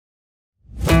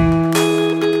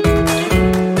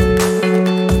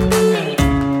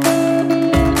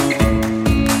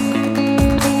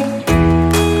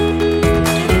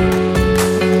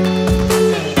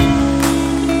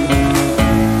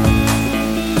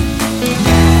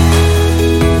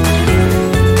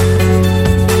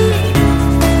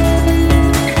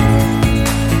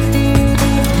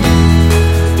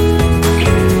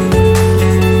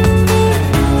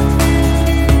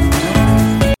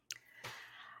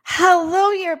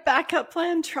Hello, your backup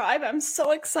plan tribe. I'm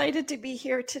so excited to be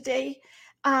here today.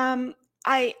 Um,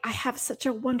 I have such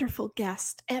a wonderful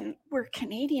guest, and we're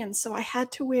Canadian, so I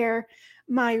had to wear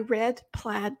my red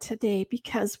plaid today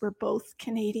because we're both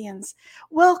Canadians.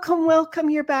 Welcome, welcome,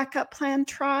 your backup plan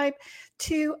tribe,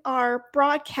 to our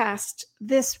broadcast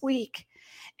this week.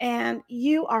 And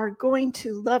you are going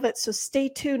to love it. So stay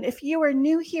tuned. If you are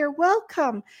new here,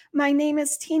 welcome. My name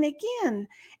is Tina Ginn.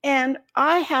 And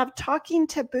I have Talking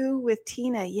Taboo with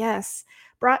Tina, yes,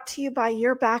 brought to you by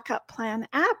Your Backup Plan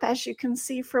app, as you can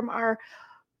see from our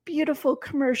beautiful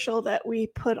commercial that we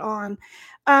put on.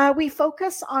 We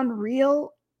focus on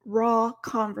real, raw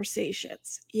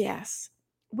conversations, yes,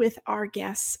 with our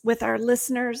guests, with our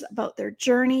listeners about their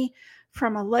journey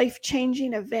from a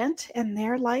life-changing event in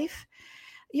their life.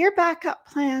 Your Backup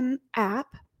Plan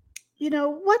app,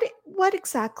 what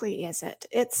exactly is it?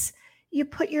 It's you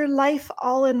put your life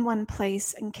all in one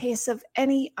place in case of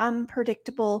any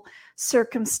unpredictable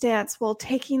circumstance while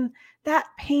taking that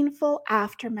painful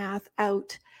aftermath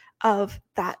out of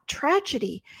that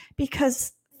tragedy,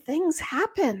 because things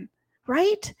happen,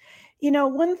 right?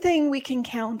 One thing we can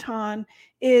count on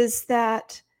is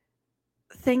that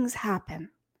things happen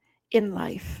in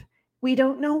life. We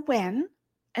don't know when,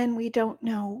 and we don't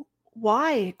know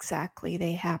why exactly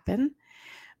they happen,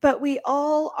 but we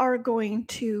all are going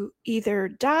to either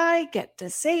die, get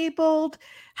disabled,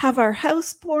 have our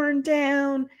house burned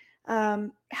down,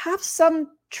 have some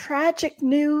tragic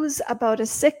news about a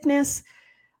sickness.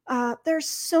 There's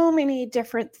so many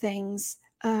different things.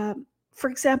 For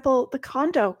example, the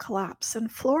condo collapse in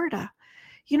Florida.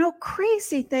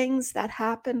 Crazy things that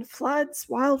happen, floods,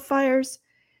 wildfires,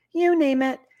 you name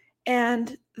it.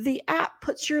 And the app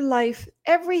puts your life,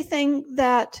 everything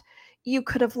that you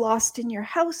could have lost in your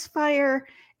house fire,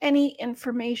 any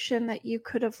information that you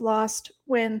could have lost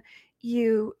when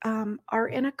you are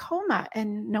in a coma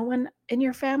and no one in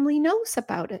your family knows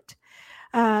about it,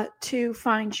 to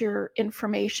find your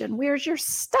information. Where's your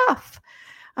stuff?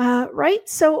 Right?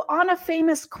 So, on a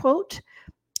famous quote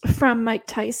from Mike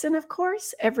Tyson, of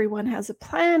course, everyone has a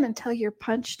plan until you're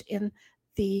punched in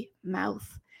the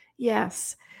mouth.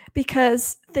 Yes,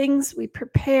 because things we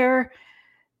prepare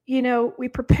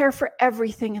for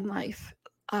everything in life,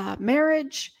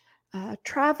 marriage,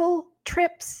 travel,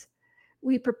 trips.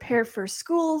 We prepare for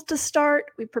school to start,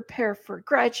 we prepare for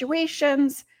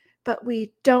graduations, but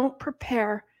we don't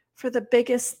prepare for the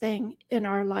biggest thing in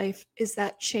our life, is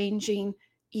that changing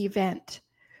event.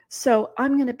 So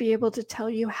I'm going to be able to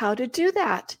tell you how to do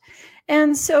that.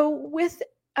 And so with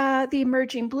the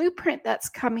Emerging Blueprint that's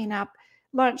coming up,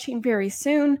 launching very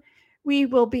soon, we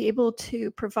will be able to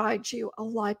provide you a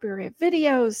library of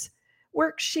videos,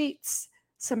 worksheets,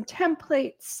 some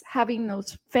templates, having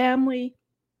those family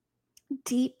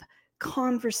deep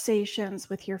conversations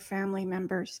with your family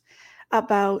members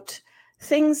about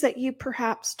things that you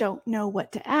perhaps don't know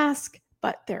what to ask,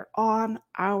 but they're on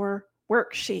our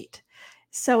worksheet.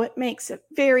 So it makes it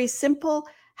very simple.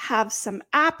 Have some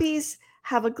appies,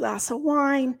 have a glass of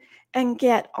wine, and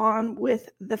get on with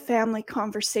the family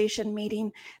conversation meeting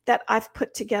that I've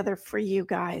put together for you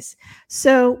guys.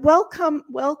 So welcome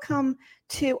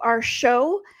to our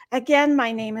show. Again,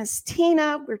 my name is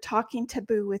Tina. We're Talking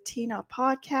Taboo with Tina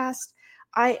podcast.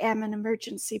 I am an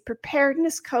emergency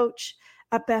preparedness coach,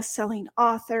 a best-selling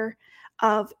author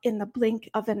of In the Blink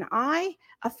of an Eye,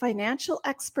 a financial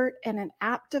expert, and an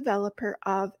app developer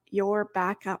of Your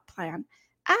Backup Plan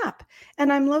app.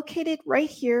 And I'm located right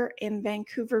here in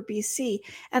Vancouver, BC.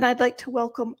 And I'd like to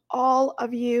welcome all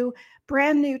of you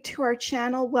brand new to our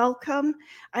channel. Welcome.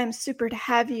 I'm super to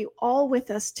have you all with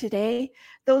us today.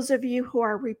 Those of you who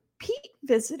are repeat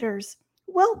visitors,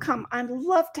 welcome. I'd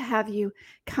love to have you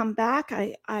come back.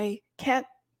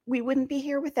 We wouldn't be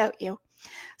here without you.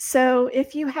 So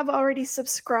if you have already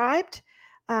subscribed,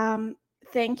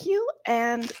 thank you.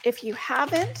 And if you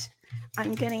haven't,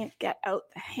 I'm going to get out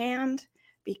the hand,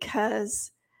 because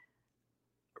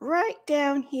right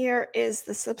down here is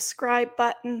the subscribe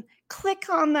button. Click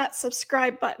on that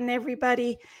subscribe button,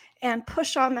 everybody, and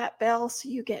push on that bell so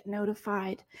you get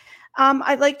notified.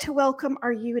 I'd like to welcome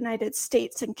our United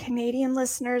States and Canadian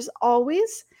listeners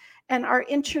always. And our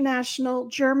international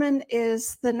German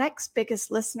is the next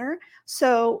biggest listener.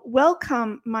 So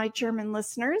welcome, my German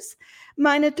listeners.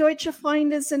 Meine deutsche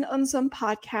Freunde sind in unserem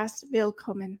Podcast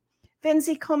willkommen. Wenn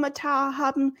Sie Kommentare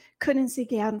haben, können Sie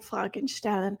gern Fragen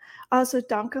stellen. Also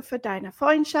danke für deine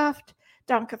Freundschaft.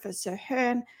 Danke fürs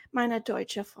Zuhören, meine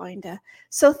deutsche Freunde.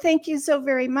 So thank you so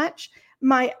very much.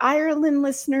 My Ireland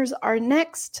listeners are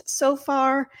next so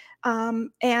far,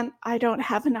 and I don't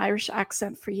have an Irish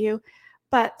accent for you,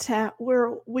 but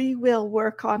we will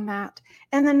work on that.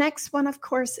 And the next one, of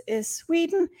course, is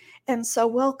Sweden. And so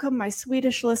welcome, my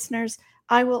Swedish listeners.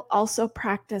 I will also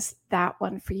practice that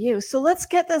one for you. So let's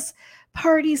get this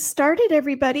party started,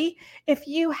 everybody. If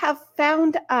you have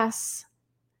found us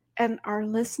and are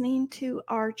listening to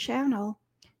our channel,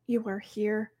 you are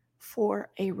here for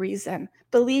a reason.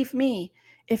 Believe me,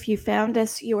 if you found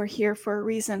us, you are here for a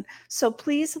reason. So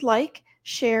please like,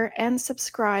 share, and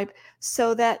subscribe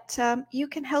so that you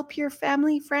can help your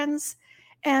family, friends,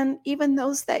 and even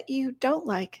those that you don't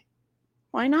like.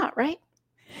 Why not, right?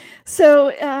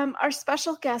 So, our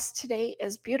special guest today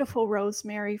is beautiful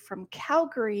Rosemary from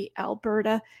Calgary,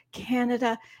 Alberta,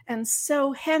 Canada. And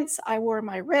so, hence, I wore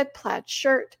my red plaid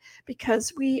shirt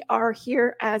because we are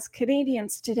here as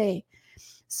Canadians today.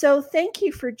 So, thank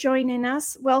you for joining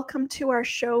us. Welcome to our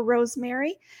show,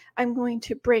 Rosemary. I'm going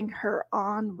to bring her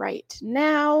on right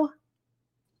now.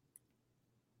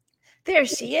 There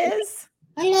she is.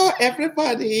 Hello,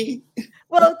 everybody.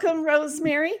 Welcome,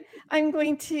 Rosemary. I'm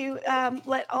going to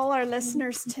let all our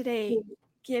listeners today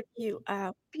give you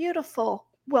a beautiful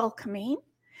welcoming.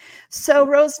 So,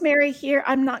 Rosemary here,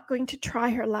 I'm not going to try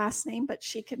her last name, but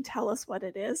she can tell us what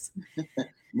it is.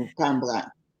 Mupambra.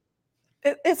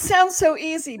 It sounds so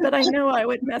easy, but I know I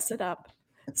would mess it up.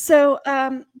 So,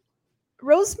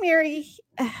 Rosemary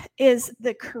is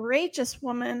the courageous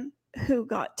woman who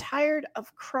got tired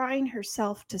of crying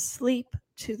herself to sleep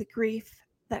to the grief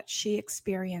that she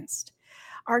experienced.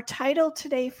 Our title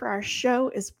today for our show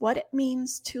is What It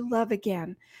Means to Love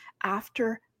Again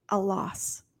After a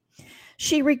Loss.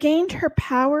 She regained her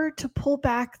power to pull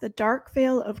back the dark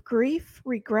veil of grief,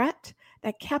 regret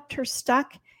that kept her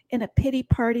stuck in a pity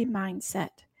party mindset.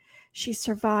 She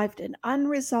survived an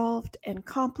unresolved and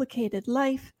complicated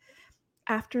life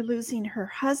after losing her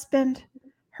husband,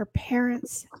 her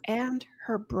parents, and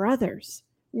her brothers.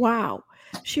 Wow.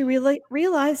 She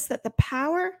realized that the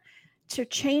power to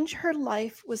change her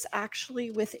life was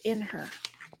actually within her.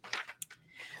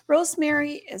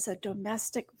 Rosemary is a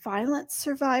domestic violence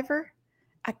survivor,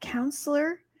 a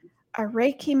counselor, a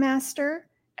Reiki master,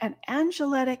 an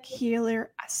angelic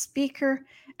healer, a speaker,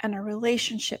 and a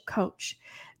relationship coach.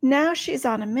 Now she's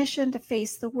on a mission to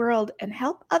face the world and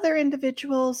help other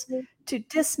individuals to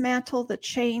dismantle the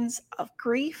chains of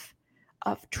grief,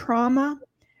 of trauma,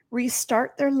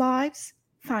 restart their lives,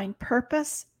 find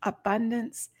purpose,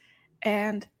 abundance,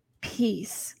 and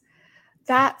peace.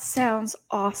 That sounds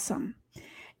awesome.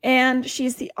 And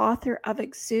she's the author of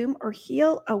Exhume or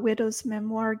Heal, a widow's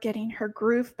memoir, Getting Her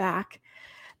Groove Back.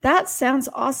 That sounds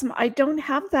awesome. I don't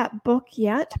have that book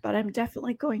yet, but I'm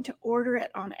definitely going to order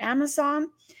it on Amazon.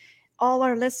 All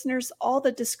our listeners, all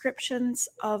the descriptions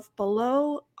of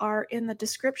below are in the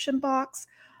description box.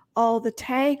 All the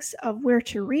tags of where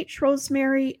to reach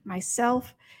Rosemary,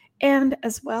 myself, and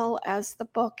as well as the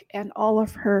book and all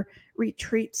of her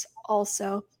retreats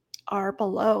also are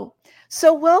below.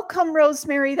 So welcome,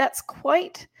 Rosemary. That's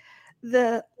quite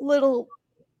the little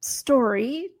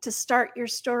story to start your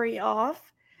story off.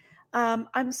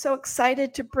 I'm so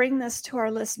excited to bring this to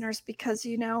our listeners because,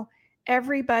 you know,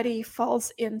 everybody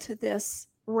falls into this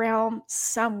realm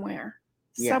somewhere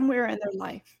in their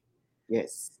life.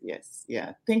 Yes.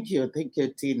 Yeah. Thank you,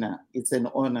 Tina. It's an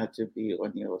honor to be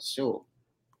on your show.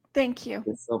 Thank you. Thank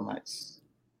you so much.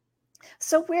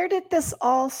 So where did this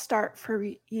all start for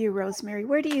you, Rosemary?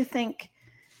 Where do you think,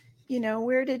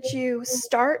 where did you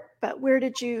start, but where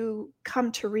did you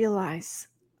come to realize?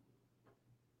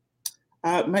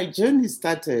 My journey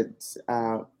started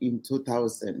in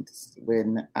 2000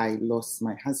 when I lost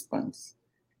my husband.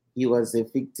 He was a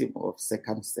victim of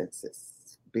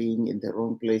circumstances, being in the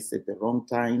wrong place at the wrong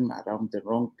time, around the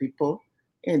wrong people,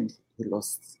 and he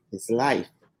lost his life.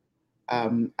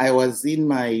 I was in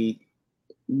my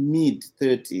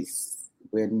mid-30s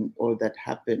when all that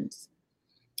happened.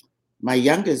 My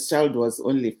youngest child was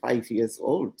only 5 years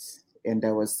old, and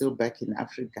I was still back in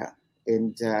Africa.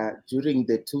 And during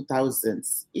the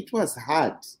 2000s, it was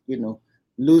hard,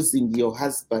 losing your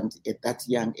husband at that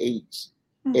young age.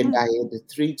 Mm-hmm. And I had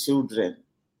 3 children.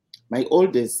 My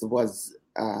oldest was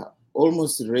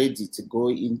almost ready to go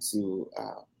into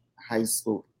high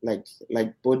school, like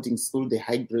boarding school, the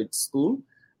high grade school,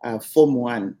 Form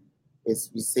 1,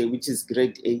 as we say, which is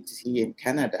grade 8 here in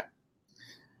Canada.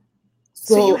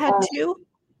 So you had 2?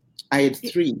 I had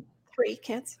 3. 3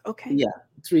 kids, okay. Yeah,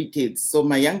 3 kids. So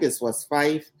my youngest was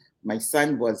 5, my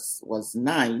son was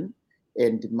 9,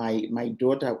 and my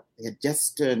daughter had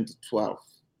just turned 12.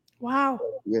 Wow.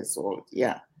 Years old,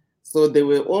 yeah. So they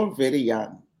were all very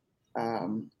young.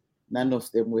 None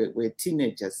of them were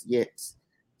teenagers yet.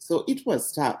 So it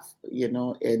was tough,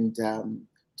 and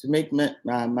To make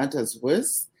matters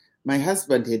worse, my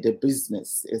husband had a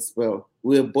business as well.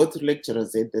 We were both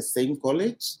lecturers at the same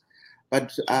college,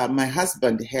 but my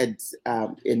husband had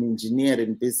an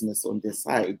engineering business on the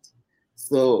side.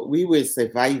 So we were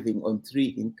surviving on 3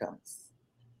 incomes.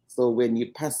 So when he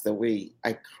passed away,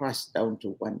 I crashed down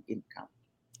to 1 income.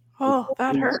 Oh,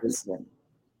 that hurts.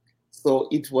 So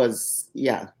it was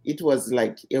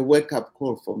like a wake-up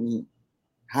call for me.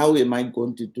 How am I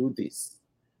going to do this?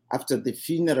 After the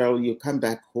funeral, you come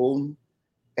back home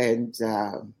and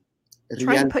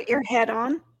try and put your head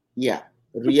on. Yeah,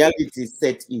 reality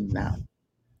set in now.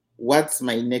 What's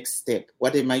my next step?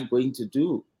 What am I going to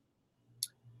do?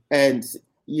 And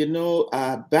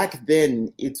back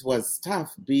then it was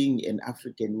tough being an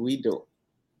African widow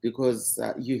because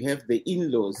you have the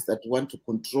in-laws that want to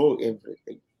control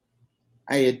everything.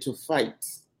 I had to fight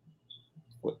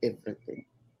for everything,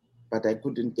 but I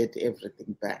couldn't get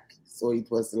everything back. So it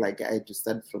was like I had to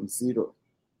start from zero.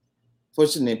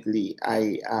 Fortunately,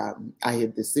 I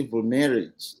had the civil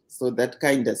marriage, so that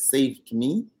kind of saved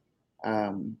me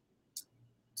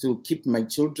to keep my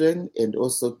children and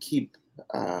also keep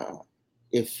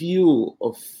a few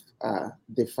of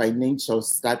the financial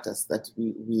status that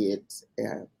we had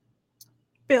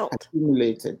built,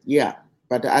 accumulated. Yeah,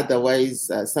 but otherwise,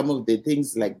 some of the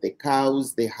things like the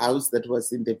cows, the house that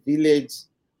was in the village,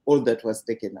 all that was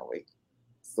taken away.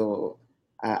 So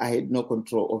I had no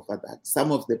control over that.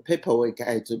 Some of the paperwork,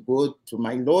 I had to go to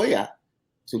my lawyer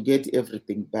to get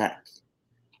everything back.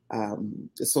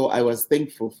 So I was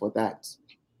thankful for that.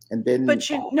 And then, but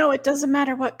it doesn't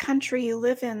matter what country you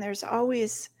live in. There's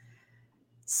always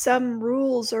some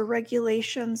rules or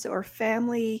regulations or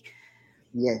family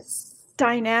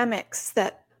dynamics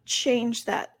that change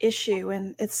that issue.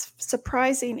 And it's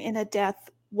surprising in a death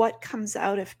what comes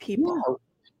out of people.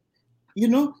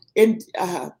 Yeah. And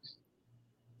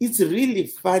it's really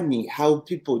funny how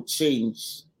people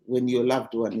change when your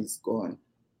loved one is gone.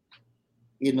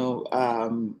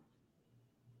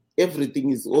 Everything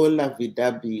is all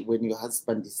lovey-dovey when your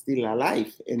husband is still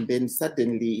alive, and then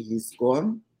suddenly he's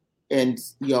gone and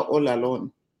you're all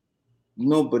alone.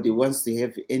 Nobody wants to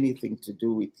have anything to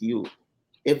do with you.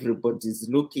 Everybody's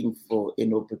looking for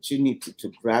an opportunity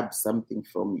to grab something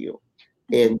from you.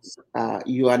 And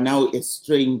you are now a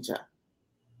stranger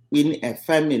in a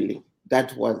family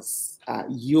that was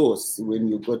yours when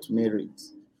you got married.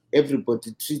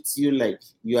 Everybody treats you like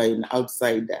you are an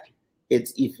outsider.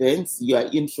 At events, you are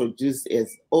introduced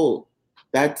as, oh,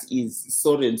 that is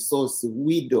so-and-so's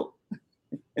widow.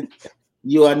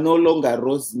 You are no longer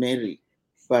Rosemary,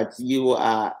 but you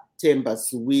are Temba's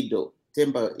widow.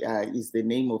 Temba is the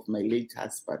name of my late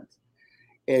husband.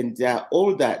 And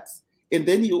all that. And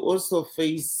then you also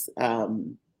face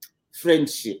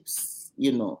friendships,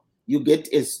 you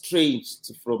get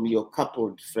estranged from your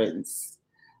coupled friends.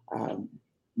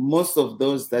 Most of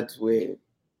those that were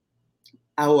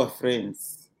our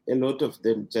friends, a lot of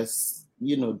them just,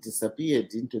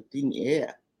 disappeared into thin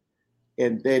air.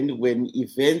 And then when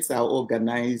events are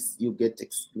organized, you get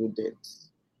excluded.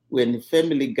 When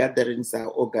family gatherings are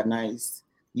organized,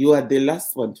 you are the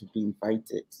last one to be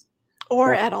invited.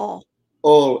 Or at all.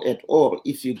 Or at all,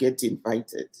 if you get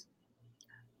invited.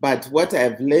 But what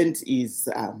I've learned is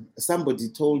somebody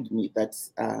told me that,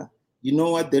 you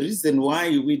know what, the reason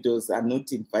why widows are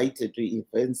not invited to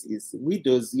events is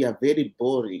widows, you are very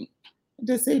boring. And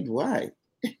I said, why?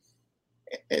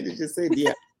 And she said,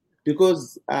 yeah,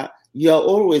 because you are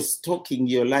always talking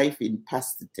your life in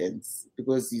past tense,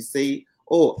 because you say,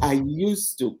 oh, I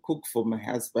used to cook for my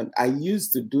husband. I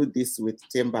used to do this with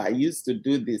Temba. I used to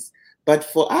do this. But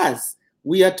for us,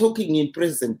 we are talking in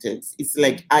present tense. It's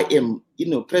like I am,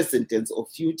 present tense or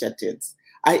future tense.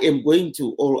 I am going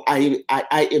to, or I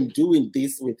am doing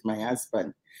this with my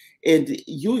husband. And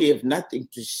you have nothing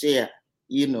to share,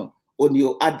 on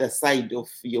your other side of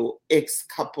your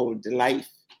ex-coupled life.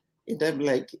 And I'm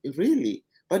like, really?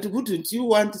 But wouldn't you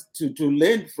want to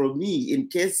learn from me in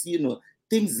case,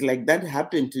 things like that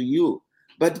happen to you?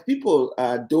 But people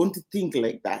don't think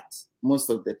like that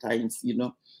most of the times,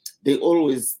 They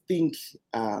always think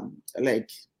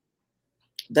like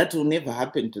that will never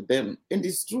happen to them. And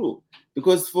it's true.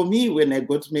 Because for me, when I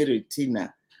got married,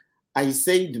 Tina, I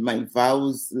said my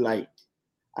vows like,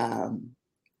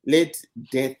 let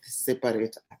death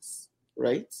separate us,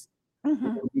 right?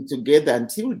 Mm-hmm. We'll be together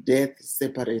until death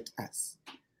separates us.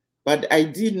 But I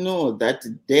didn't know that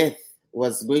death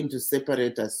was going to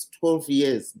separate us 12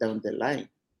 years down the line.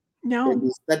 No. And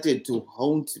it started to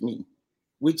haunt me,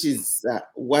 which is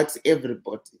what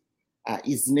everybody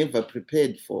is never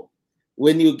prepared for.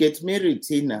 When you get married,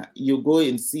 Tina, you go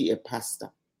and see a pastor,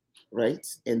 right?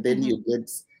 And then you get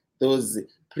those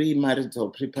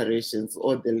premarital preparations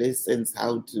or the lessons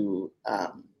how to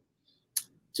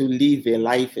live a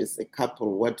life as a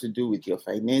couple, what to do with your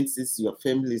finances, your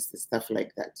families, stuff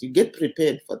like that. You get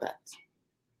prepared for that.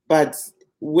 But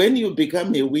when you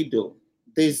become a widow,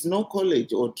 there's no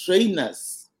college or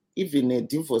trainers, even a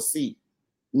divorcee,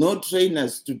 no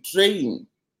trainers to train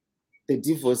the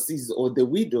divorcees or the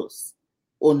widows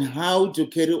on how to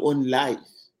carry on life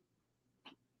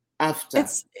after.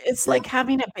 It's like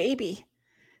having a baby.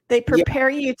 They Yeah, prepare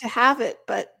you to have it,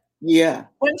 but yeah.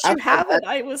 once you After have that, it,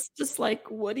 I was just like,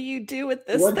 what do you do with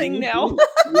this what do thing you now? do?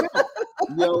 Yeah,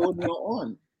 you're on your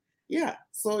own. Yeah,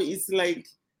 so it's like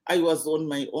I was on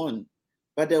my own,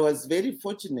 but I was very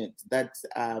fortunate that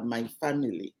my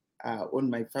family, on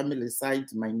my family side,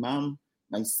 my mom,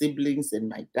 my siblings, and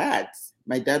my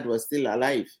dad was still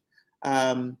alive.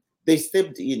 They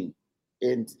stepped in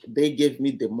and they gave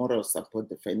me the moral support,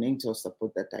 the financial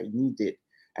support that I needed.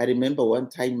 I remember one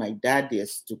time my dad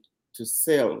has to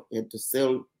sell, he had to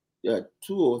sell 2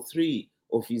 or 3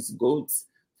 of his goats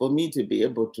for me to be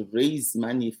able to raise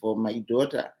money for my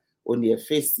daughter on her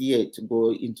first year to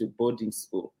go into boarding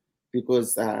school,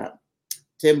 because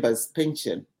Temba's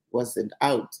pension wasn't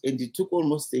out, and it took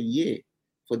almost a year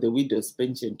for the widow's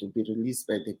pension to be released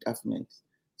by the government.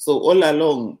 So all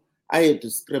along, I had to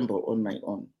scramble on my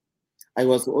own. I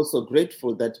was also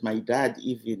grateful that my dad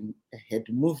even had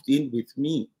moved in with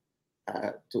me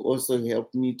to also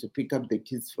help me to pick up the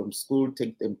kids from school,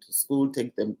 take them to school,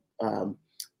 take them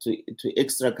to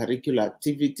extracurricular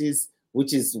activities,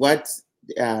 which is what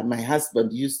my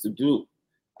husband used to do.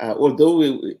 Although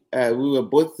we were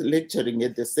both lecturing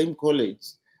at the same college,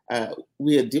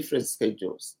 we had different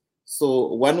schedules. So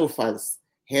one of us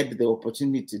had the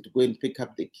opportunity to go and pick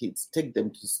up the kids, take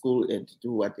them to school, and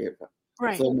do whatever.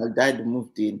 Right. So my dad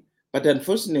moved in. But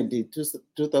unfortunately,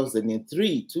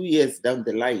 2003, 2 years down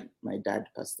the line, my dad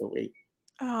passed away.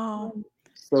 Oh.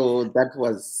 So that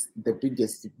was the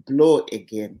biggest blow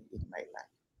again in my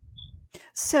life.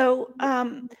 So,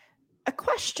 a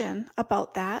question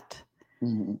about that.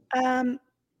 Mm-hmm.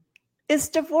 Is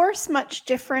divorce much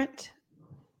different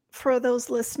for those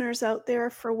listeners out there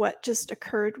for what just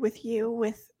occurred with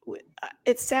you?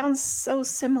 It sounds so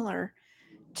similar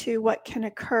to what can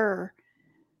occur,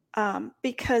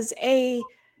 because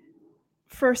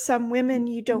for some women,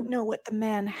 you don't know what the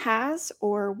man has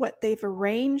or what they've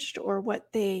arranged or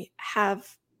what they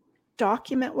have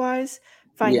document-wise,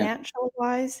 Yeah.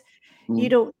 financial-wise. You Mm-hmm.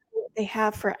 don't know what they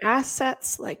have for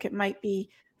assets, like it might be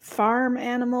farm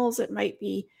animals, it might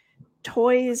be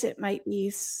toys, it might be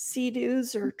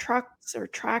Sea-Doos or trucks or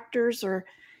tractors or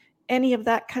any of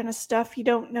that kind of stuff. You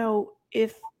don't know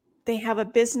if they have a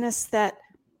business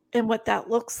and what that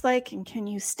looks like, and can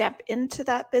you step into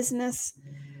that business?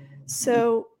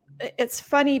 So it's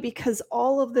funny because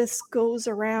all of this goes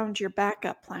around your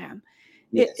backup plan.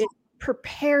 Yes. It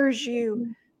prepares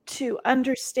you to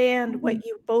understand what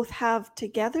you both have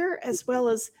together as well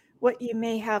as what you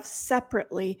may have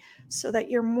separately, so that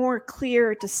you're more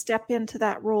clear to step into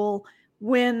that role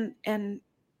when, and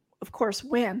of course,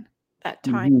 when that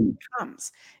time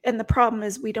comes. And the problem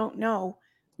is we don't know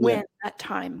when that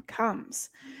time comes.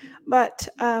 But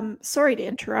sorry to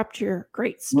interrupt your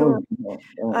great story. No,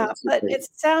 But okay. it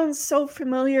sounds so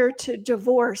familiar to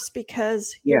divorce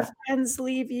because your friends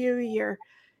leave you,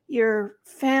 your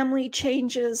family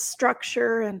changes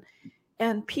structure,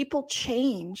 and people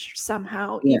change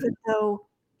somehow, even though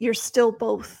you're still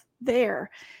both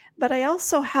there. But I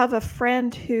also have a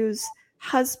friend whose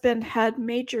husband had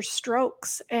major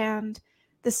strokes, and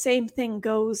the same thing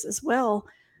goes as well.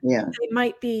 Yeah. They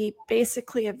might be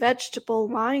basically a vegetable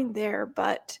lying there,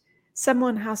 but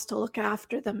someone has to look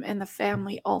after them, and the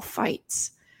family all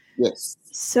fights. Yes.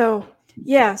 So,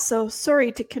 yeah, so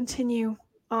sorry to continue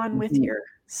on with your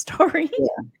story.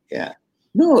 Yeah.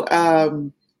 No,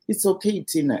 it's okay,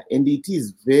 Tina, and it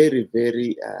is very,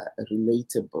 very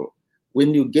relatable.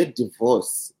 When you get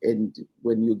divorced and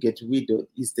when you get widowed,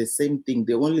 it's the same thing.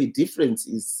 The only difference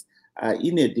is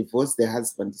in a divorce, the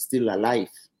husband is still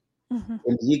alive,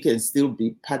 and he can still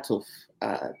be part of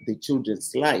the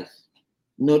children's life.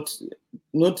 Not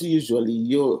usually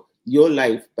your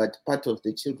life, but part of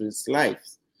the children's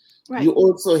lives. Right. You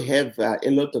also have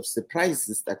a lot of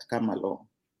surprises that come along,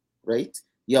 right?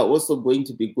 You are also going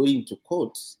to be going to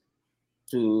court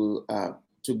to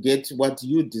get what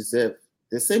you deserve.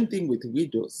 The same thing with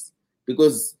widows,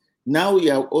 because now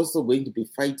you are also going to be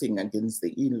fighting against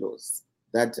the in-laws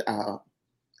that are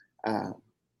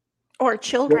or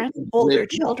children, older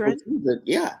children.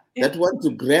 That want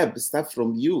to grab stuff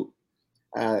from you.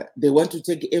 They want to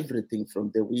take everything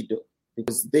from the widow.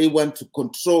 because they want to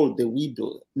control the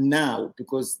widow now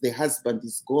because the husband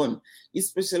is gone,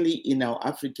 especially in our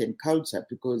African culture,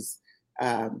 because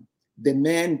the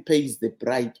man pays the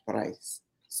bride price.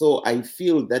 So I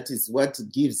feel that is what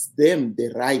gives them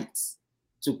the right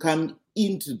to come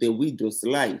into the widow's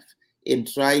life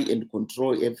and try and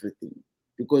control everything.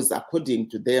 Because according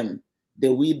to them,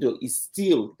 the widow is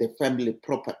still the family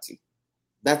property.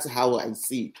 That's how I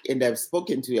see it. And I've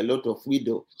spoken to a lot of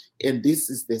widows, and this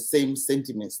is the same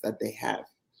sentiments that they have.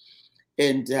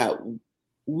 And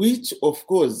which, of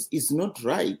course, is not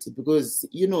right because,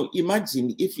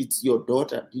 imagine if it's your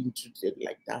daughter being treated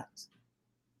like that.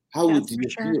 How would you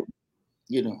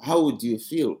feel? How would you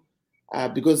feel?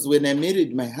 Because when I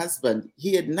married my husband,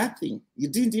 he had nothing. He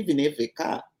didn't even have a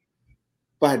car.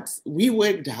 But we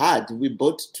worked hard. We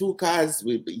bought 2 cars.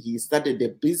 He started a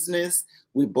business.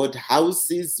 We bought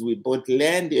houses. We bought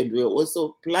land. And we were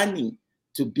also planning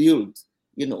to build,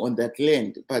 on that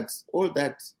land. But all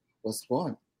that was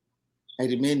gone. I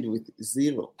remained with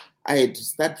 0. I had to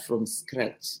start from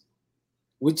scratch,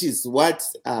 which is what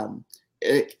a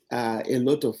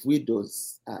lot of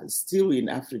widows still in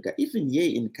Africa, even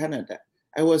here in Canada.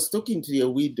 I was talking to a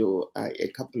widow a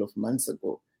couple of months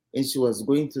ago, and she was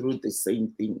going through the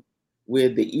same thing, where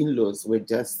the in-laws were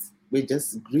just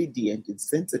greedy and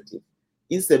insensitive.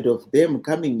 Instead of them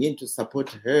coming in to support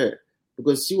her,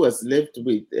 because she was left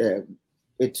with a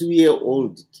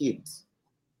 2-year-old kid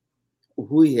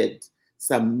who had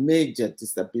some major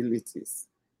disabilities.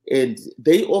 And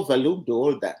they overlooked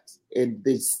all that, and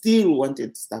they still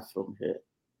wanted stuff from her.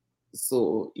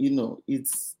 So,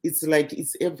 it's like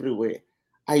it's everywhere.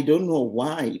 I don't know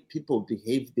why people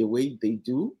behave the way they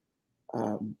do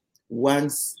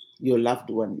once your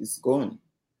loved one is gone.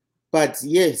 But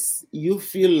yes, you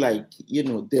feel like,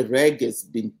 the rag has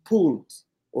been pulled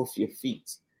off your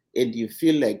feet, and you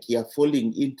feel like you're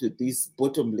falling into this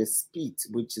bottomless pit,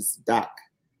 which is dark,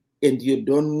 and you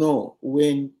don't know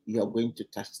when you're going to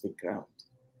touch the ground.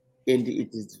 And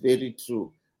it is very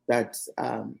true that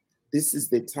this is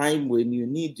the time when you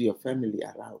need your family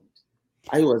around.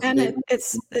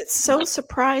 It's so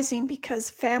surprising because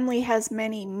family has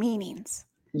many meanings.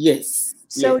 Yes.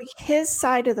 So yes. His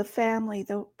side of the family,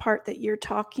 the part that you're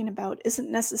talking about, isn't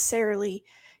necessarily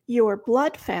your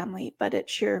blood family, but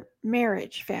it's your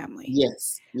marriage family.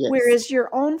 Yes. Whereas your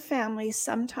own family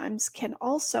sometimes can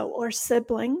also, or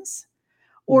siblings,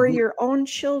 or your own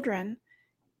children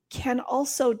can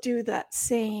also do that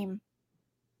same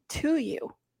to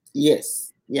you.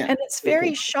 Yes. Yeah. And it's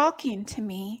very shocking to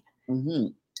me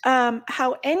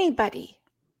how anybody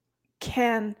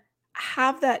can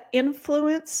have that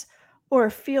influence or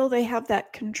feel they have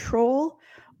that control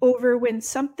over when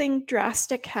something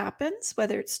drastic happens,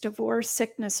 whether it's divorce,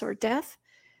 sickness, or death,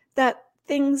 that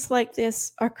things like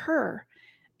this occur.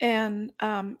 And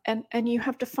you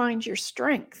have to find your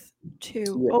strength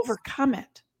to overcome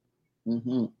it.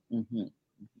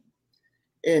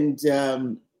 And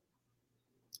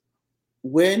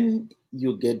when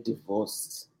you get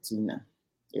divorced, Tina,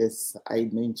 as I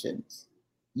mentioned,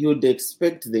 you'd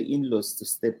expect the in-laws to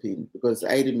step in, because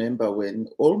I remember when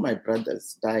all my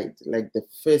brothers died, like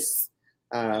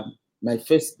my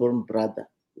firstborn brother,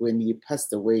 when he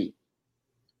passed away,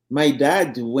 my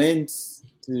dad went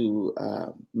to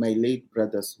my late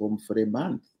brother's home for a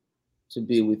month to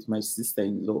be with my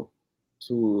sister-in-law,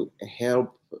 to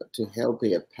help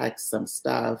her pack some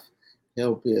stuff,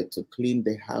 help her to clean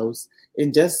the house,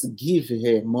 and just give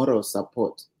her moral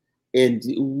support. And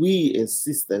we as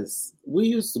sisters, we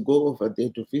used to go over there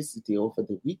to visit her over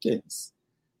the weekends,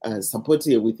 support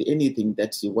her with anything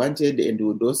that she wanted, and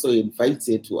would also invite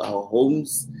her to our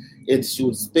homes, and she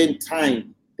would spend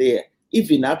time there.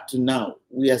 Even up to now,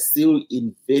 we are still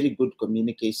in very good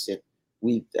communication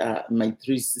with my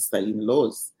 3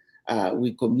 sister-in-laws.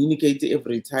 We communicate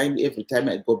every time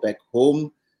I go back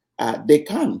home. They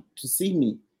come to see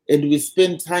me, and we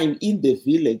spend time in the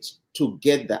village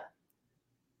together,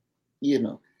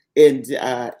 and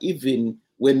even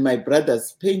when my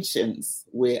brother's pensions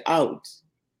were out,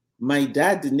 my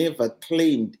dad never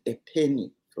claimed a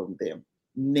penny from them,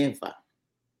 never,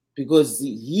 because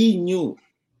he knew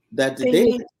that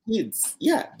they had kids.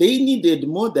 Yeah, they needed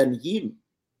more than him.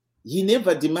 He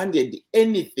never demanded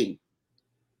anything,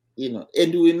 and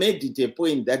we made it a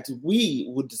point that we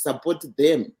would support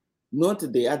them, not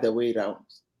the other way around.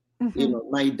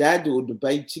 My dad would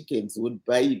buy chickens, would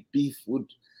buy beef,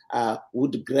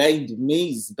 would grind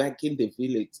maize back in the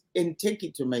village and take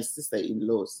it to my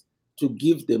sister-in-laws to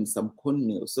give them some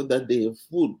cornmeal so that they have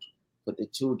food for the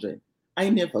children. I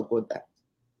never got that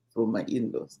from my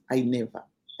in-laws. I never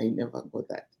got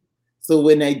that. So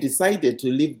when I decided to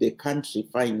leave the country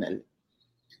finally,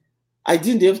 I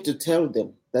didn't have to tell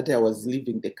them that I was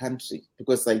leaving the country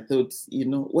because I thought,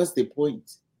 what's the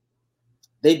point?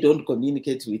 They don't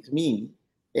communicate with me.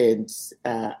 And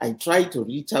I tried to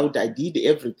reach out. I did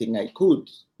everything I could,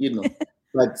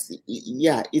 but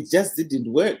yeah, it just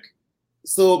didn't work.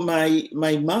 So my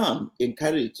mom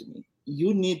encouraged me,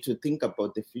 you need to think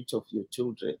about the future of your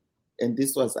children. And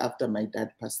this was after my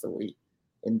dad passed away.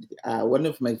 And one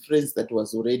of my friends that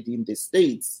was already in the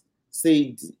States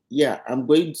said, yeah, I'm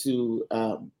going to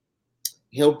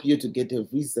help you to get a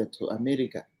visa to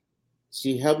America.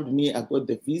 She helped me. I got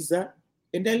the visa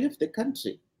and I left the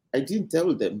country. I didn't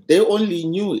tell them. They only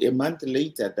knew a month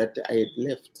later that I had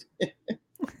left.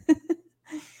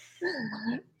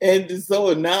 And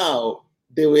so now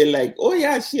they were like, oh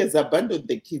yeah, she has abandoned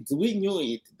the kids. We knew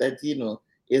it, that,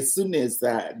 as soon as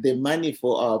the money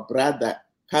for our brother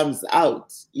comes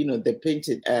out, the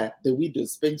pension, the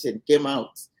widow's pension came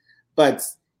out. But,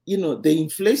 the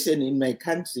inflation in my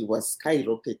country was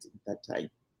skyrocketing that time.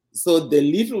 So the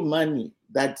little money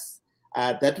that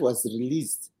was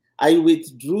released, I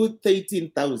withdrew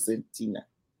 13,000, Tina,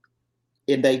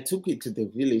 and I took it to the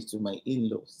village to my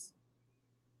in-laws.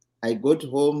 I got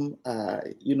home,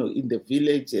 in the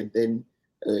village, and then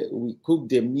we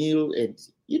cooked a meal, and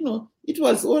it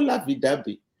was all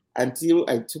lovey-dovey until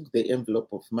I took the envelope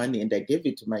of money and I gave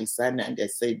it to my son, and I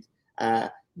said,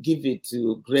 give it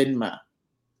to grandma.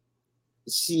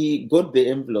 She got the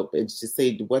envelope and she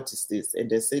said, what is this?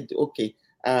 And I said, okay,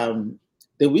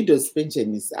 the widow's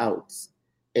pension is out.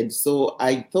 And so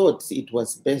I thought it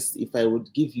was best if I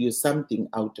would give you something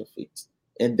out of it.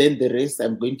 And then the rest,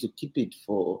 I'm going to keep it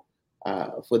for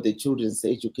the children's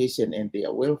education and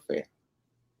their welfare.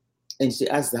 And she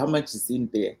asked, how much is in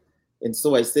there? And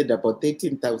so I said about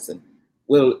 13,000.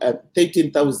 Well,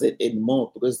 13,000 and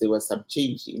more, because there was some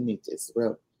change in it as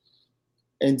well.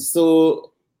 And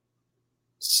so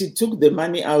she took the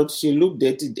money out, she looked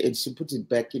at it, and she put it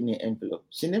back in the envelope.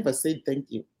 She never said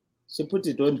thank you. She put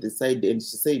it on the side and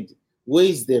she said, where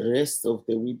is the rest of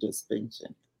the widow's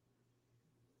pension?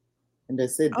 And I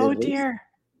said, oh dear.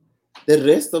 The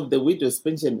rest of the widow's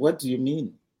pension, what do you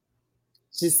mean?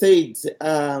 She said,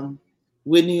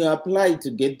 when you applied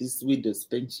to get this widow's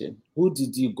pension, who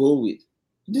did you go with?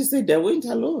 And I said, I went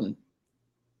alone.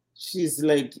 She's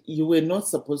like, you were not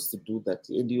supposed to do that,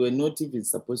 and you were not even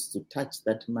supposed to touch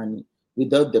that money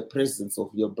without the presence of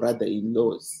your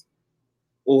brother-in-laws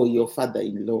or your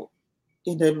father-in-law.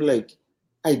 And I'm like,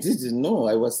 I didn't know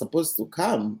I was supposed to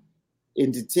come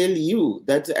and tell you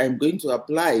that I'm going to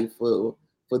apply for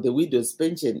the widow's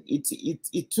pension.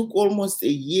 It took almost a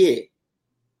year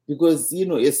because,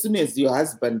 as soon as your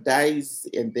husband dies,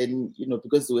 and then,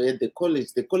 because we're at the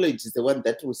college is the one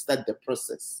that will start the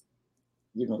process.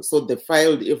 So they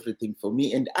filed everything for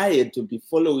me, and I had to be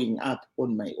following up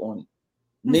on my own,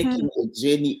 making a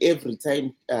journey every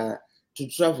time to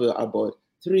travel about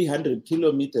 300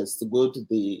 kilometers to go to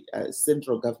the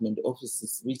central government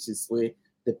offices, which is where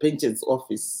the pensions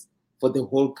office for the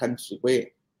whole country were.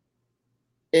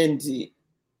 And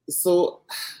so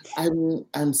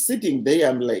I'm sitting there,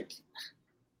 I'm like,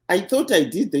 I thought I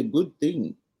did the good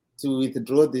thing to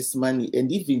withdraw this money and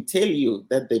even tell you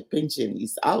that the pension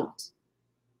is out.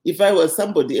 If I was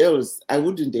somebody else, I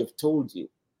wouldn't have told you.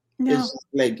 No. It's just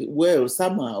like, well,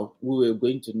 somehow we were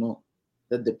going to know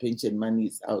that the pension money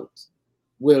is out.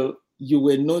 Well, you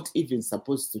were not even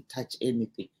supposed to touch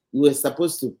anything. You were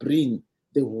supposed to bring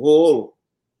the whole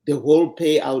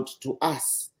payout to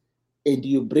us, and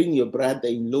you bring your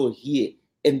brother-in-law here,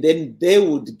 and then they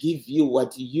would give you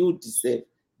what you deserve.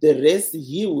 The rest,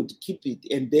 he would keep it,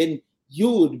 and then you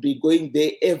would be going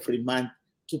there every month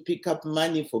to pick up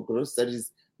money for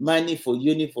groceries, money for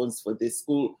uniforms for the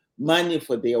school, money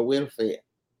for their welfare.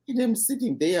 And I'm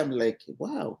sitting there, I'm like,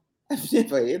 wow, I've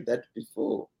never heard that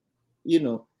before,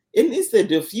 And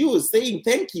instead of you saying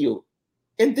thank you,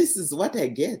 and this is what I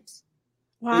get.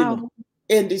 Wow.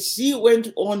 And she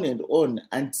went on and on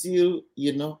until,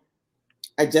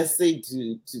 I just said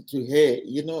to her,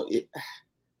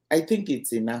 I think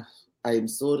it's enough. I'm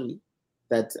sorry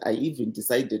that I even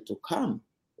decided to come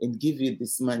and give you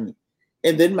this money.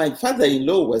 And then my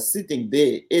father-in-law was sitting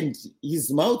there, and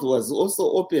his mouth was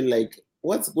also open, like,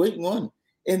 what's going on?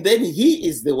 And then he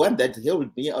is the one that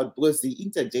helped me out, because he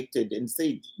interjected and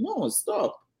said, no,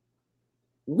 stop.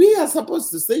 We are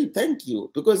supposed to say thank you,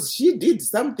 because she did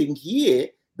something here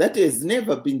that has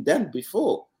never been done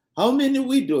before. How many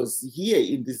widows here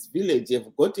in this village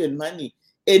have gotten money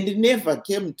and never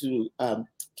came to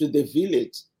the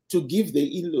village to give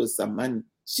the in-laws some money?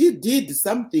 She did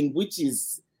something which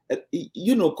is,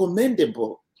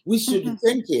 commendable. We should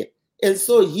thank her. And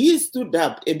so he stood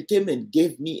up and came and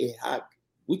gave me a hug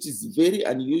which is very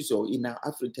unusual in our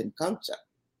African culture,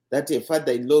 that a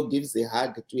father-in-law gives a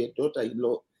hug to a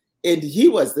daughter-in-law. And he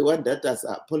was the one that was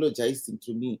apologizing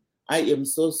to me. I am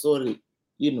so sorry,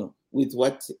 with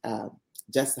what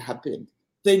just happened.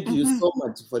 Thank you so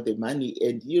much for the money.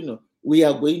 And, we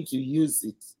are going to use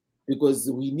it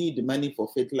because we need money for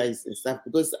fertilizer and stuff.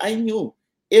 Because I knew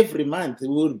every month we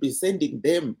would be sending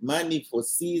them money for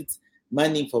seeds,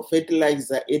 money for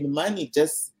fertilizer, and money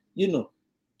just,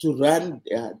 to run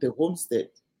the homestead.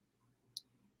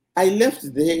 I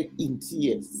left there in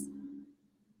tears.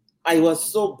 I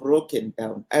was so broken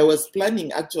down. I was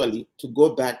planning actually to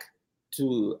go back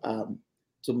to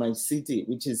my city,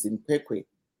 which is in Kwekwe,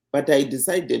 but I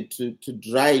decided to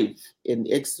drive an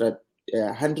extra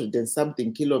 100 and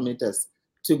something kilometers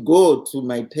to go to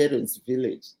my parents'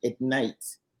 village at night.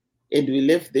 And we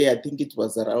left there, I think it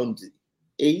was around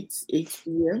 8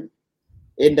 p.m.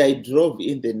 And I drove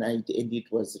in the night and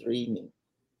it was raining.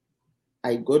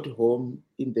 I got home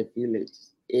in the village,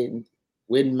 and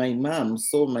when my mom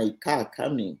saw my car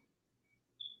coming,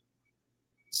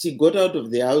 she got out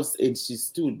of the house and she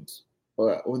stood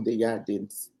on the yard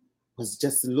and was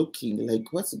just looking like,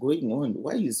 what's going on?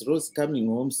 Why is Rose coming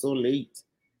home so late?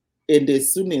 And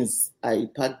as soon as I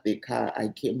parked the car, I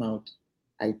came out,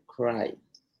 I cried,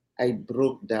 I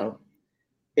broke down.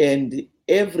 And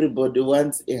everybody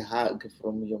wants a hug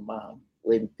from your mom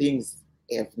when things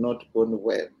have not gone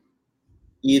well.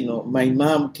 My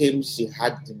mom came, she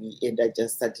hugged me, and I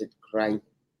just started crying.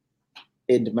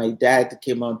 And my dad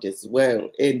came out as well.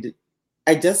 And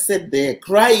I just sat there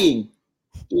crying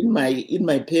in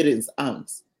my parents'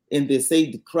 arms. And they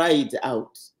said, cry it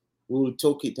out. We'll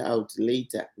talk it out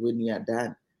later when you are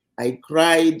done. I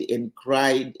cried and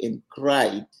cried and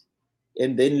cried.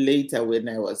 And then later when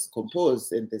I was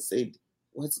composed and they said,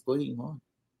 what's going on?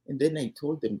 And then I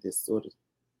told them the story.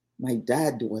 My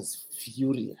dad was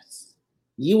furious.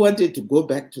 He wanted to go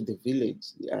back to the village,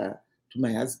 to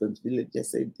my husband's village. I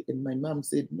said, and my mom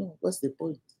said, no, what's the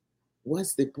point?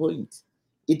 What's the point?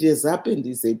 It has happened.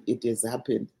 He said, it has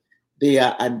happened. They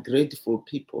are ungrateful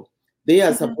people. They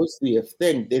are supposed to have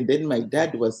thanked. And then my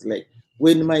dad was like,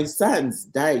 when my sons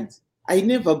died, I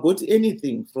never got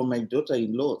anything from my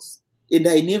daughter-in-laws. And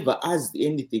I never asked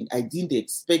anything. I didn't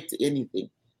expect anything.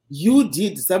 You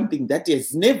did something that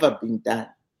has never been done.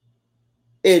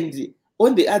 And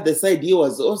on the other side, he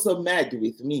was also mad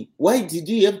with me. Why did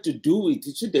you have to do it?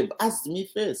 You should have asked me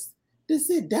first. They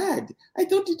said, Dad, I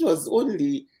thought it was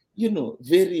only,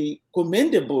 very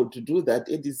commendable to do that.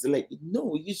 And it's like,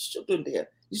 no, you shouldn't have.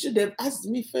 You should have asked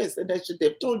me first, and I should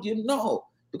have told you no.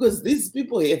 Because these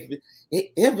people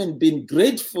haven't been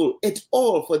grateful at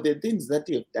all for the things that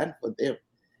you have done for them.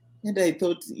 And I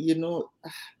thought,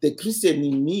 the Christian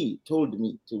in me told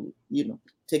me to,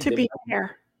 take to be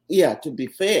fair. Yeah, to be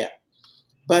fair.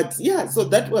 But yeah, so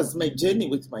that was my journey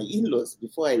with my in-laws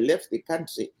before I left the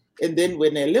country. And then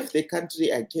when I left the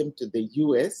country, I came to the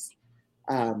US.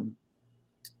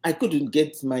 I couldn't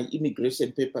get my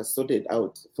immigration papers sorted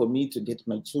out for me to get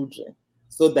my children.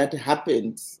 So that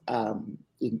happened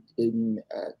in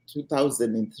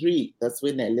 2003. That's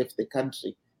when I left the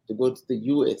country to go to the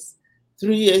US.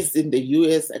 3 years in the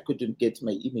US, I couldn't get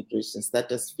my immigration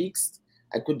status fixed.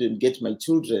 I couldn't get my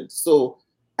children. So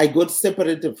I got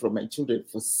separated from my children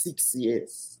for 6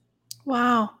 years.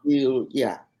 Wow.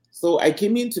 Yeah. So I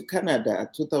came into Canada in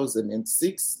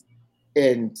 2006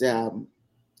 and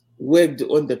worked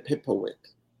on the paperwork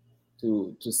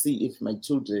to see if my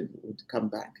children would come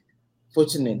back.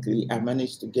 Fortunately, I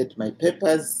managed to get my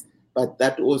papers, but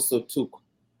that also took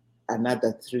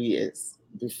another 3 years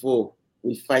before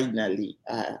we finally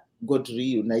got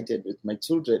reunited with my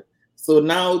children. So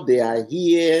now they are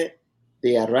here.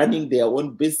 They are running their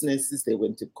own businesses. They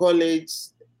went to college.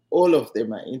 All of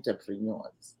them are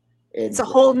entrepreneurs. And it's a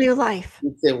whole new life.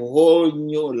 It's a whole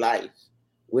new life.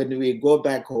 When we go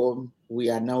back home,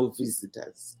 we are now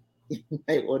visitors in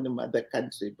my own mother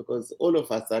country because all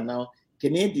of us are now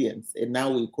Canadians. And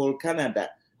now we call Canada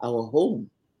our home.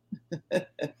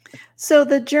 So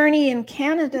the journey in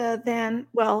Canada then,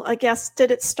 well, I guess, did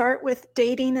it start with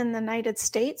dating in the United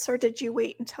States or did you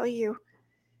wait until you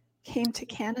came to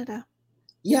Canada?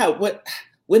 Yeah,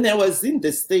 when I was in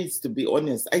the States, to be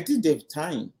honest, I didn't have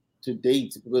time to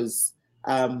date because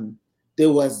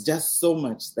there was just so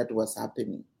much that was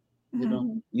happening.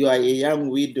 You are a young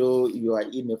widow, you are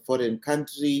in a foreign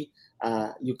country,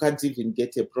 you can't even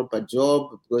get a proper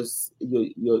job because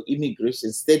your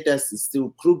immigration status is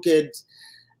still crooked,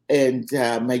 and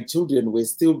my children were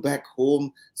still back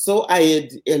home. So I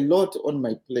had a lot on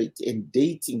my plate, and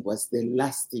dating was the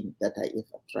last thing that I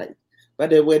ever tried.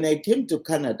 But when I came to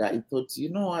Canada, I thought, you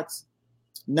know what?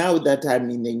 now that I'm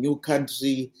in a new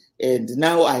country, and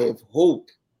now I have hope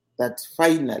that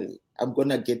finally I'm going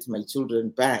to get my children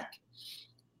back.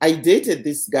 I dated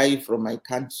this guy from my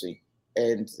country,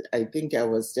 and I think I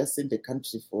was just in the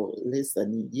country for less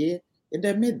than a year. And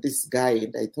I met this guy,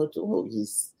 and I thought, oh,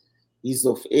 he's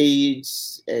of age,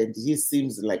 and he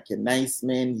seems like a nice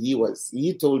man.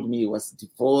 He told me he was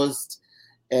divorced,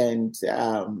 and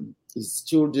his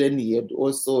children, he had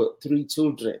also 3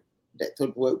 children. I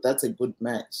thought, well, that's a good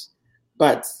match.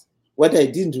 But what I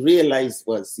didn't realize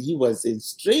was he was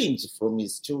estranged from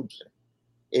his children,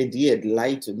 and he had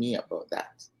lied to me about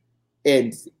that.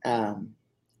 And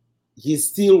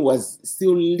he was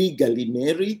still legally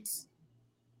married,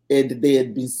 and they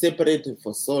had been separated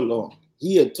for so long.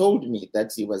 He had told me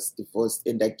that he was divorced,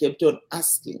 and I kept on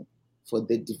asking for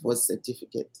the divorce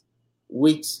certificate,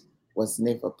 which was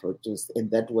never produced. And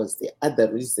that was the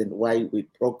other reason why we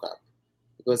broke up,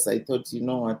 because I thought, you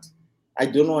know what, I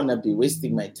don't want to be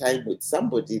wasting my time with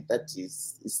somebody that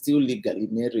is still legally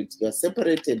married. You're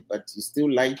separated, but you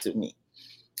still lie to me.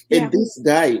 Yeah. And this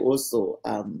guy also,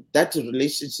 that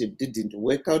relationship didn't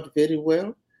work out very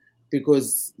well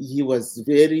because he was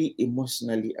very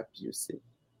emotionally abusive.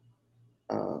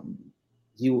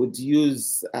 He would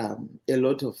use a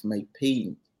lot of my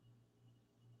pain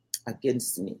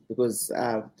against me because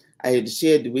I had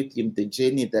shared with him the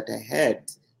journey that I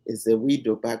had as a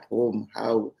widow back home,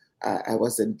 how I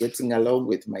wasn't getting along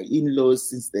with my in-laws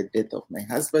since the death of my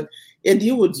husband. And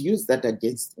he would use that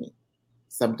against me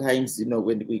sometimes,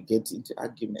 when we get into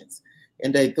arguments.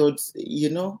 And I thought,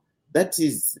 that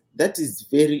is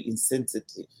very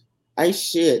insensitive. I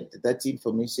shared that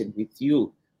information with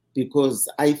you because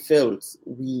I felt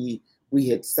we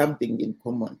had something in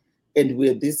common and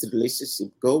where this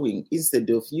relationship going. Instead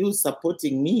of you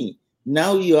supporting me,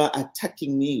 now you are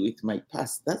attacking me with my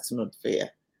past. That's not fair.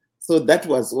 So that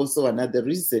was also another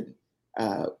reason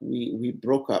we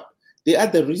broke up. The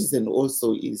other reason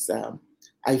also is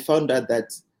I found out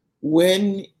that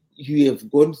when you have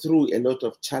gone through a lot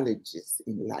of challenges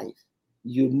in life,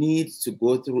 you need to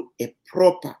go through a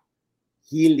proper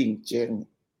healing journey.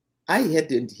 I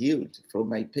hadn't healed from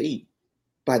my pain,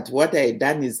 but what I had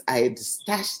done is I had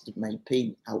stashed my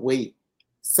pain away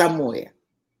somewhere.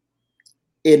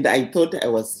 And I thought I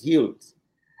was healed.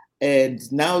 And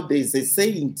now there's a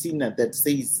saying, Tina, that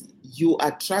says, you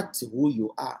attract who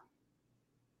you are.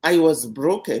 I was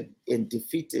broken and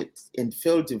defeated and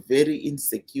felt very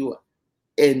insecure.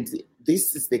 And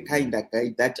this is the kind of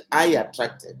guy that I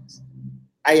attracted.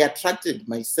 I attracted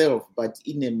myself, but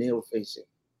in a male version.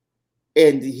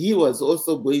 And he was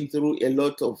also going through a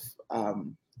lot of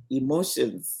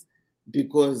emotions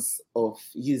because of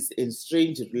his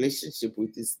estranged relationship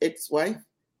with his ex-wife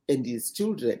and his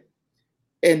children.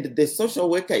 And the social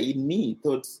worker in me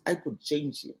thought I could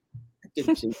change him. I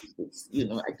can change this.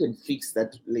 I can fix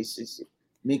that relationship,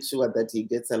 make sure that he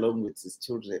gets along with his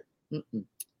children. Mm-mm.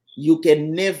 You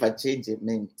can never change a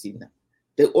man, Tina.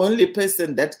 The only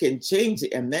person that can change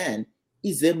a man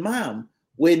is a mom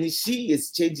when she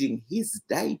is changing his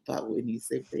diaper when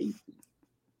he's a baby.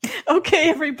 Okay,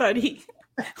 everybody.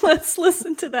 Let's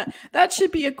listen to that. That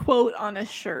should be a quote on a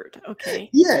shirt, okay?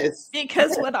 Yes.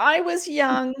 Because when I was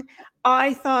young,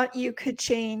 I thought you could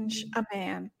change a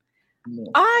man.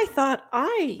 No. I thought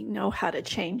I know how to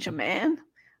change a man.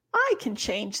 I can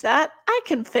change that. I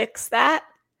can fix that.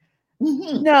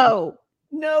 Mm-hmm. No,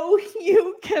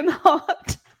 you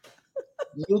cannot.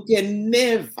 You can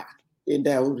never, and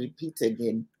I will repeat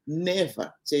again,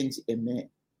 never change a man.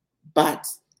 But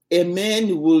a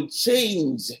man will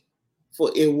change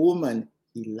for a woman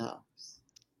he loves.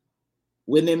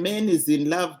 When a man is in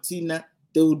love, Tina,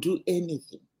 they will do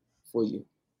anything for you.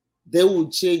 They will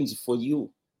change for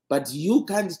you, but you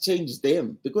can't change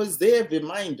them because they have a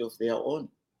mind of their own.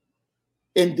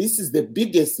 And this is the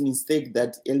biggest mistake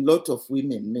that a lot of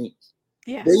women make.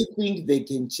 Yes. They think they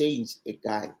can change a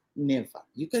guy. Never.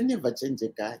 You can never change a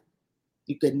guy.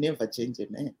 You can never change a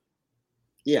man.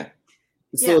 Yeah.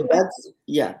 So that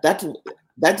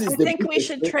is I think we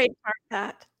should trademark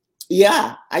that.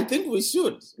 Yeah, I think we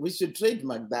should. We should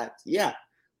trademark that. Yeah.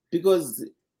 Because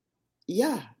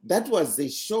that was a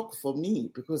shock for me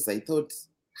because I thought,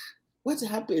 what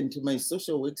happened to my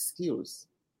social work skills?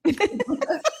 I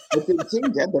can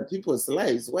change other people's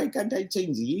lives. Why can't I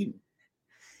change him?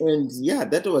 And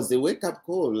that was a wake-up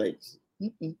call. Like,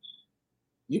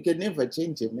 you can never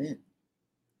change a man.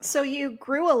 So you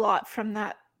grew a lot from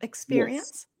that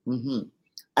experience? Yes. Mm-hmm.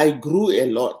 I grew a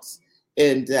lot.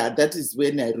 And that is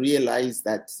when I realized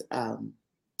that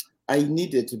I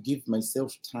needed to give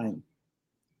myself time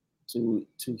to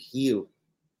heal.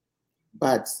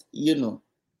 But,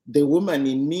 the woman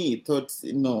in me thought,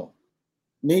 no,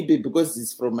 maybe because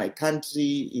it's from my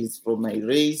country, it's from my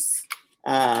race,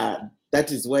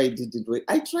 that is why I didn't work.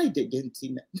 I tried again,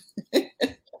 Tina.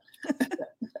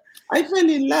 I fell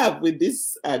in love with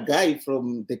this guy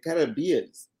from the Caribbean.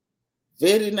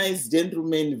 Very nice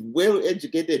gentleman, well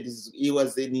educated. He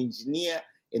was an engineer.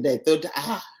 And I thought,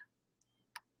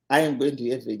 I am going to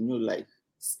have a new life.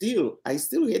 I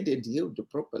still hadn't healed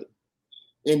properly.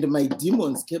 And my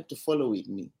demons kept following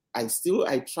me. I still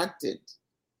attracted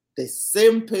the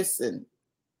same person,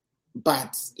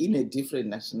 but in a different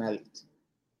nationality.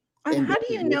 And how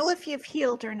do you know if you've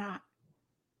healed or not?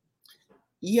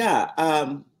 Yeah.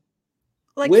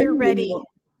 Like you're ready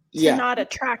to not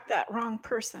attract that wrong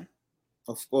person.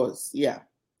 Of course, yeah.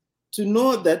 To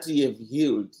know that you have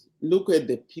healed, look at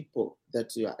the people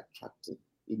that you are attracting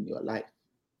in your life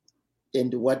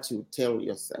and what you tell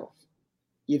yourself.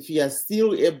 If you are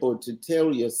still able to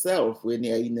tell yourself when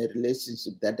you are in a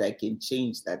relationship that I can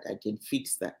change that, I can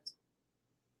fix that,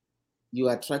 you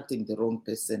are attracting the wrong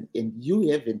person and you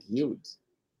haven't healed.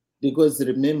 Because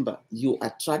remember, you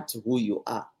attract who you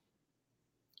are.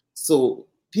 So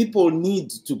people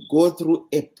need to go through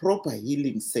a proper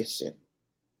healing session,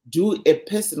 do a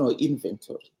personal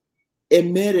inventory, a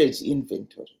marriage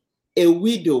inventory, a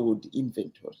widowhood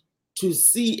inventory, to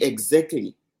see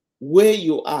exactly where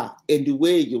you are and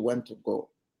where you want to go.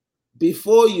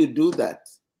 Before you do that,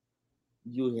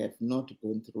 you have not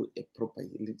gone through a proper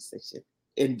healing session.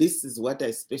 And this is what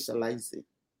I specialize in,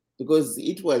 because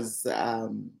it was a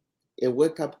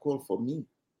wake-up call for me.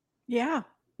 Yeah.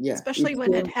 Especially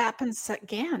when it happens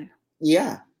again.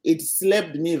 Yeah. It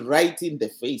slapped me right in the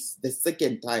face the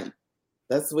second time.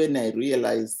 That's when I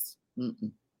realized.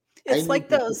 It's like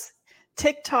those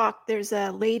TikTok. There's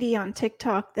a lady on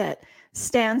TikTok that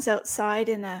stands outside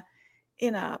in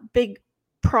a big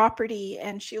property,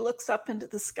 and she looks up into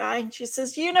the sky and she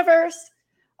says, "Universe,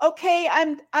 okay,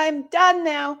 I'm done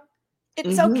now.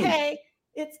 It's okay.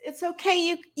 It's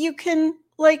okay. You can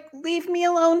leave me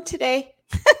alone today."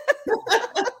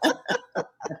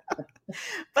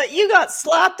 But you got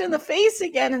slapped in the face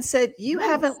again and said, "You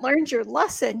haven't learned your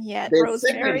lesson yet,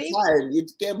 Rosemary." The second time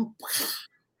it came,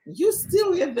 you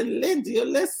still haven't learned your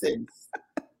lessons.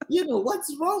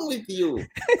 What's wrong with you?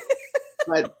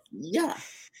 But yeah.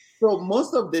 So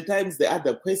most of the times, the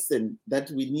other question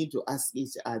that we need to ask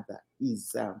each other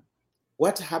is,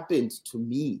 what happened to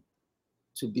me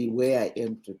to be where I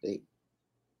am today?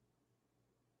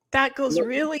 That goes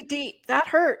really deep. That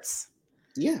hurts.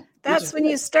 Yeah. That's when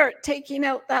you start taking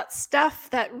out that stuff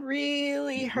that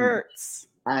really hurts.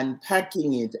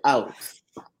 Unpacking it out.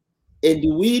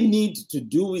 And we need to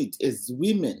do it as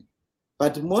women.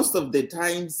 But most of the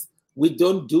times, we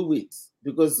don't do it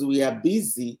because we are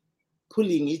busy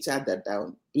pulling each other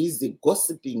down, busy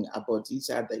gossiping about each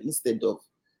other instead of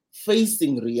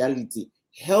facing reality,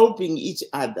 helping each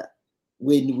other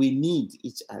when we need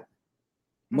each other.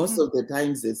 Most of the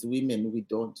times as women, we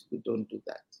don't do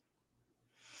that.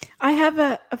 I have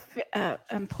a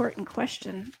important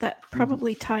question that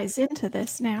probably ties into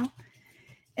this now.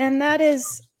 And that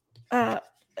is,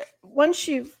 once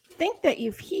you think that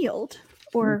you've healed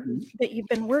or that you've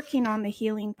been working on the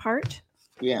healing part,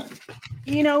 yeah,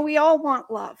 we all want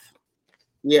love.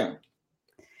 Yeah,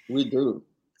 we do.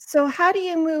 So how do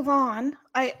you move on?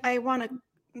 I want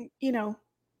to,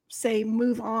 say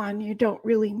move on. You don't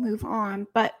really move on,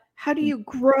 but how do you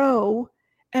grow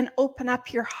and open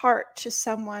up your heart to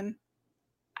someone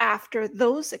after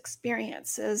those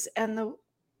experiences and the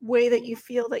way that you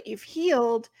feel that you've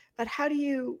healed? But how do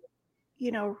you,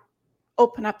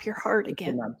 open up your heart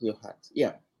again? Open up your heart,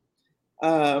 yeah.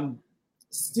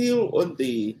 Still on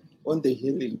the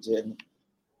healing journey.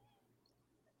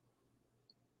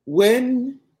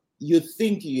 When you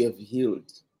think you have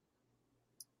healed,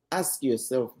 ask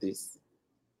yourself this: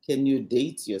 can you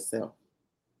date yourself?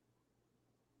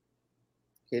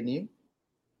 Can you?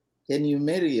 Can you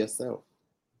marry yourself?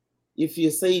 If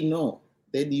you say no,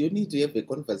 then you need to have a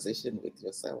conversation with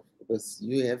yourself because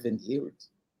you haven't healed.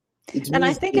 And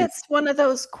I think it's one of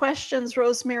those questions,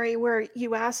 Rosemary, where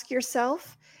you ask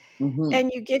yourself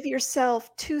and you give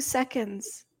yourself 2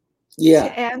 seconds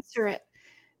to answer it,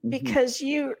 because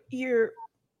your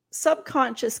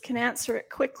subconscious can answer it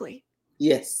quickly.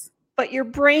 Yes. But your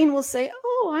brain will say,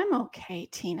 "Oh, I'm okay,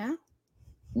 Tina."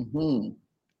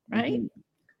 Right?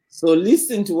 So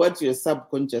listen to what your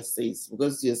subconscious says,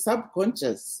 because your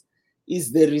subconscious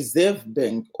is the reserve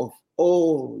bank of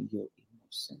all your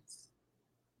emotions.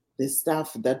 The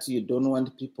stuff that you don't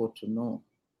want people to know,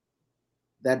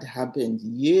 that happened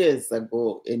years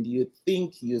ago, and you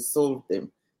think you solved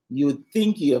them. You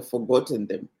think you have forgotten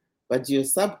them, but your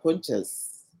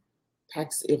subconscious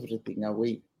packs everything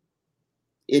away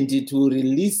and it will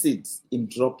release it in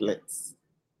droplets.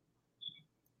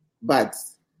 But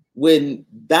when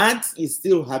that is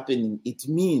still happening, it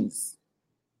means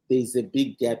there is a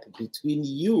big gap between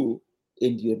you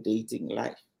and your dating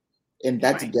life. And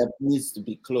that Right. gap needs to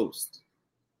be closed.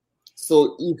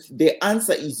 So if the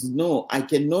answer is no, I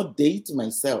cannot date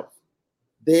myself,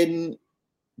 then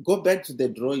go back to the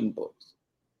drawing board.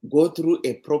 Go through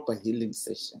a proper healing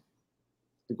session.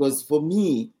 Because for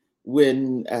me,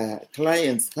 when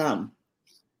clients come,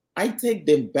 I take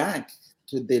them back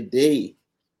to the day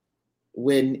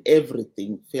when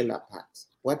everything fell apart.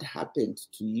 What happened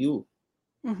to you?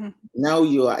 Mm-hmm. Now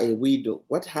you are a widow.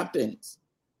 What happened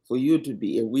for you to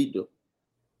be a widow?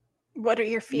 What are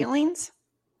your feelings?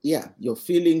 Yeah, your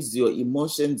feelings, your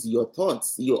emotions, your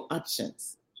thoughts, your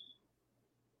actions.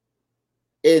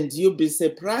 And you'll be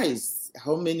surprised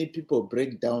how many people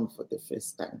break down for the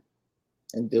first time.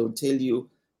 And they'll tell you,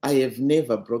 I have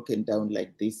never broken down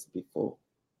like this before.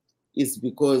 It's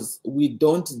because we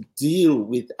don't deal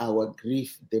with our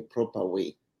grief the proper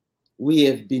way. We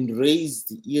have been raised,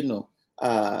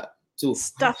 to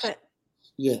Stuff hush. it.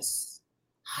 Yes,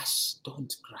 hush,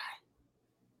 don't cry.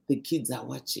 The kids are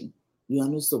watching. You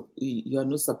are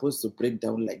not supposed to break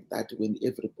down like that when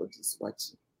everybody's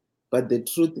watching. But the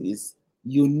truth is,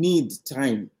 you need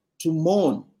time to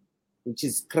mourn, which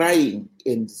is crying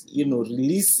and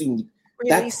releasing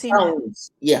that Releasing it. sound.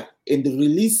 Yeah, and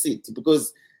release it,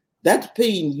 because that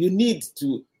pain you need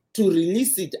to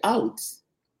release it out.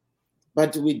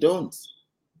 But we don't.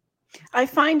 I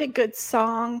find a good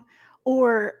song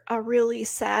or a really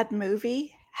sad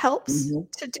movie helps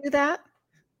Mhm. to do that.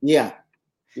 Yeah,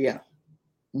 yeah.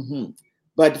 Mhm.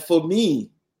 But for me,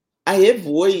 I have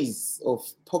ways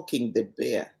of poking the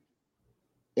bear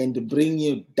and bring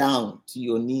you down to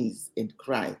your knees and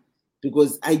cry,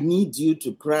 because I need you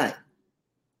to cry.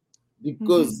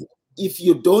 Because if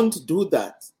you don't do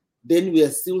that, then we are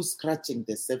still scratching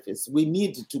the surface. We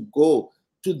need to go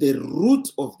to the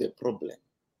root of the problem.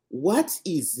 What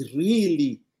is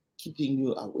really keeping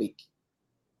you awake?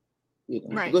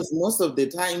 Right. Because most of the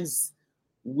times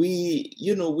we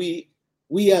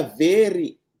are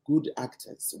very good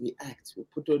actors. We act, we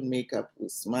put on makeup, we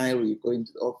smile, we go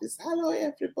into the office, hello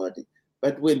everybody.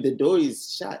 But when the door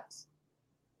is shut,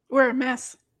 We're a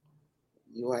mess.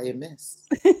 you are a mess.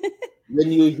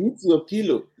 When you hit your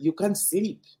pillow, you can't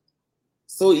sleep.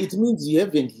 So it means you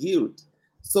haven't healed.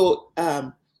 So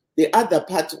the other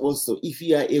part also, if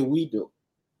you are a widow,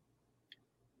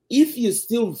 if you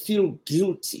still feel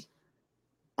guilty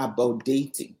about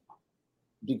dating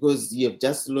because you have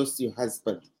just lost your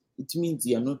husband, it means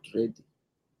you're not ready.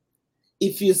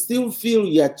 If you still feel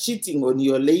you're cheating on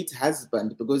your late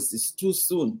husband because it's too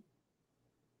soon,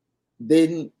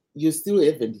 then you still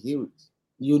haven't healed.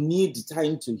 You need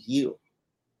time to heal.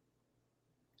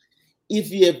 If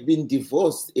you have been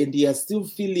divorced and you are still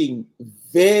feeling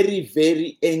very,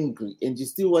 very angry and you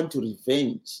still want to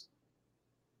revenge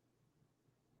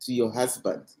to your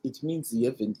husband, it means you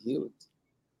haven't healed,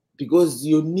 because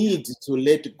you need to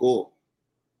let go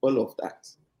all of that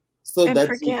so And that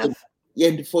you can,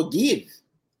 forgive. and forgive.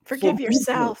 Forgive Forgiveness.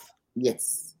 yourself.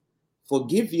 Yes.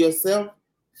 Forgive yourself,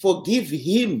 forgive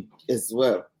him as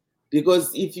well.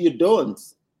 Because if you don't,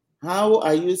 how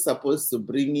are you supposed to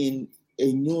bring in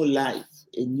a new life,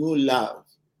 a new love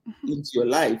into your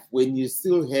life when you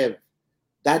still have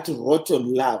that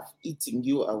rotten love eating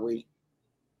you away?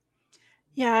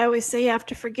 Yeah, I always say you have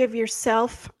to forgive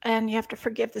yourself and you have to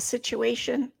forgive the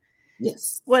situation,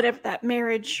 Yes. whatever that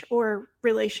marriage or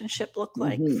relationship looked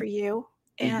like Mm-hmm. for you.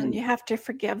 And Mm-hmm. you have to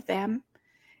forgive them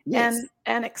Yes.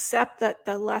 and accept that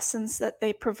the lessons that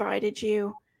they provided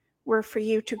you were for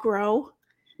you to grow.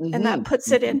 And Mm-hmm. that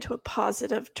puts it Mm-hmm. into a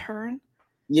positive turn.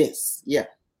 Yes. Yeah.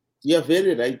 You're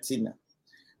very right, Tina.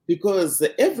 Because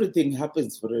everything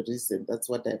happens for a reason. That's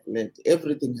what I've learned.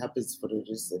 Everything happens for a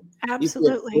reason. If you have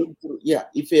Absolutely. gone through, yeah,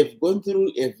 if you have gone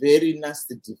through a very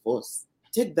nasty divorce,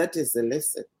 take that as a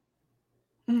lesson.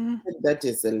 Mhm. Take that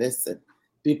as a lesson,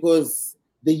 because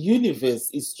the universe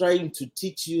is trying to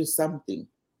teach you something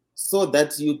so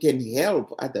that you can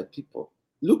help other people.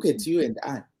 Look at you and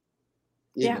I.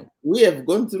 Yeah. We have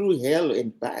gone through hell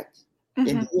and back, and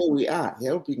Mhm. here we are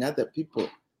helping other people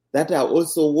that are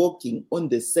also walking on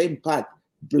the same path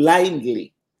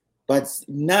blindly. But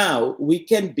now we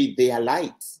can be their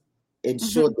light and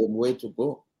Mhm. show them where to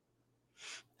go.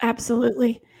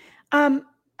 Absolutely. Um,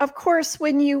 of course,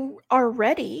 when you are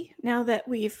ready, now that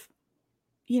we've,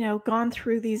 gone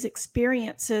through these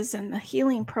experiences and the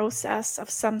healing process of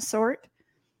some sort,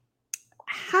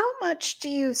 how much do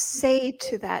you say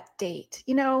to that date?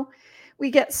 we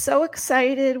get so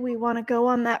excited. We want to go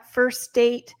on that first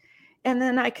date. And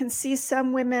then I can see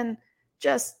some women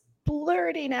just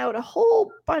blurting out a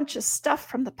whole bunch of stuff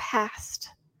from the past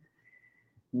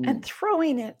and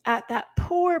throwing it at that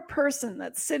poor person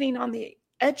that's sitting on the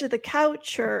edge of the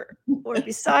couch or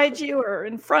beside you or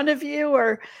in front of you,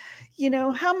 or,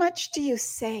 how much do you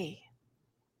say?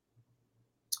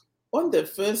 On the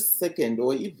first, second,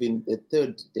 or even the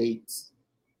third date,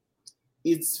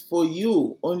 it's for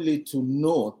you only to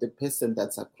know the person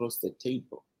that's across the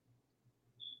table.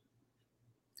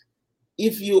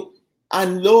 If you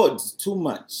unload too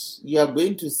much, you are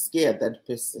going to scare that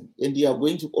person and you are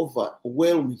going to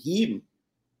overwhelm him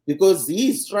because he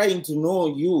is trying to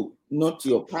know you, not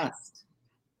your past.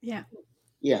 Yeah.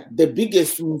 Yeah. The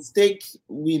biggest mistake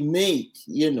we make,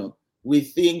 we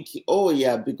think, oh,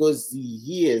 yeah, because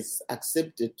he has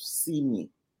accepted to see me,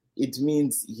 it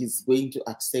means he's going to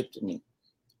accept me.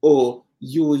 Or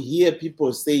you will hear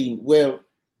people saying, well,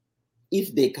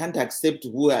 if they can't accept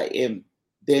who I am,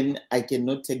 then I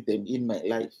cannot take them in my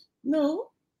life. No,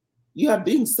 you are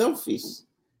being selfish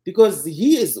because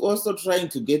he is also trying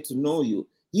to get to know you.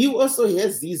 He also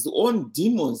has his own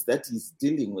demons that he's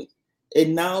dealing with.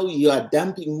 And now you are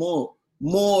dumping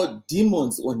more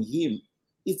demons on him.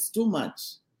 It's too much.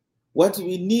 What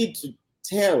we need to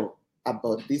tell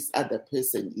about this other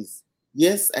person is,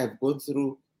 yes, I've gone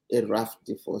through a rough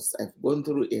divorce. I've gone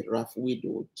through a rough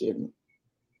widow journey.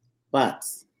 But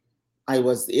I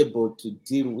was able to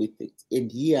deal with it.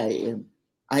 And here I am.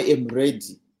 I am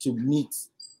ready to meet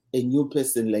a new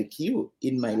person like you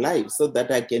in my life so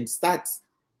that I can start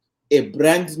a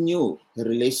brand new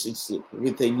relationship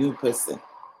with a new person.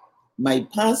 My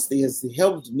past has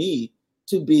helped me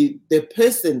to be the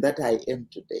person that I am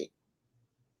today.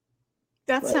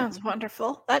 That sounds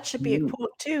wonderful. That should be a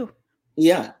quote too.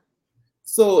 Yeah.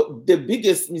 So the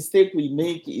biggest mistake we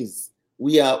make is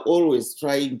we are always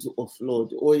trying to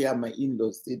offload. Oh yeah, my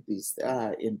in-laws did this.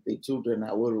 And the children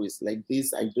are always like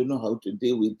this. I don't know how to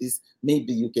deal with this.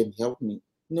 Maybe you can help me.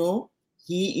 No,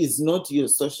 he is not your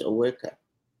social worker.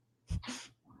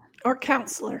 Or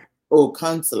counselor. Or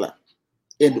counselor.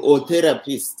 Or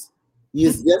therapist. He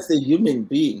is just a human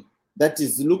being that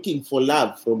is looking for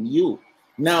love from you.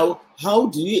 Now, how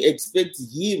do you expect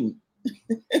him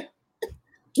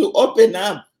to open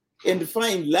up and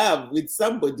find love with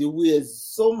somebody who has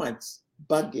so much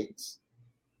baggage?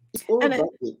 It's all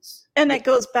baggage. And it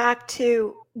goes back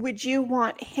to, would you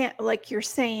want him, like you're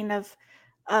saying of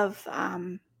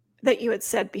that you had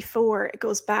said before, it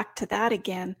goes back to that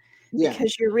again,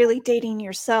 because you're really dating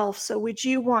yourself. So would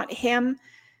you want him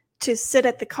to sit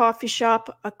at the coffee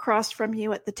shop across from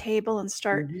you at the table and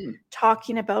start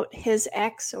talking about his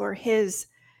ex or his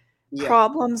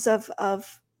problems of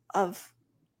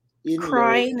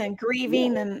crying and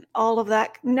grieving and all of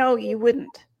that? No, you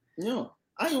wouldn't. No,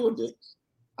 I wouldn't.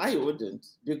 I wouldn't,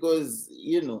 because,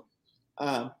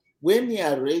 when you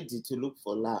are ready to look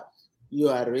for love, you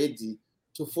are ready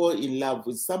to fall in love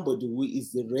with somebody who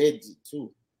is ready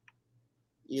to,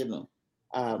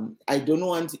 I don't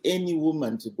want any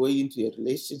woman to go into a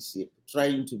relationship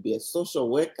trying to be a social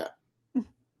worker,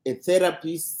 a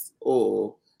therapist,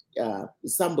 or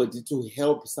somebody to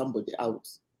help somebody out.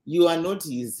 You are not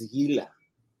his healer.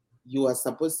 You are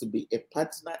supposed to be a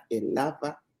partner, a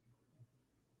lover,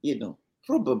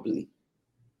 probably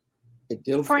a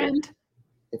girlfriend,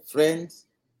 a friend,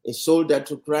 a shoulder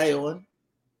to cry on.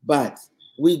 But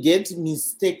we get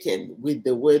mistaken with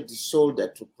the word shoulder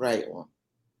to cry on.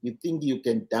 You think you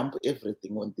can dump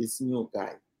everything on this new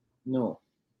guy. No,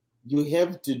 you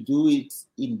have to do it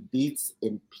in bits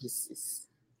and pieces.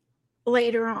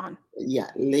 Later on. Yeah,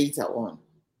 later on.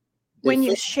 When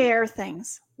you share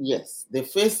things. Yes, the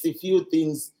first few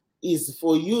things is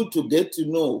for you to get to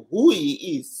know who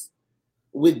he is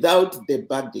without the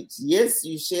baggage. Yes,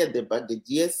 you share the baggage.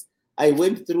 Yes, I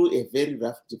went through a very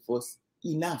rough divorce.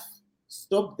 Enough.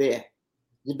 Stop there.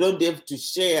 You don't have to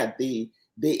share the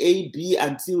A, B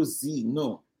until Z.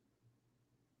 No.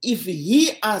 If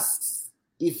he asks,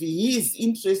 if he is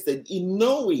interested in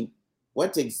knowing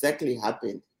what exactly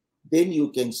happened, then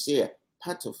you can share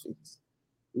part of it,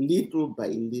 little by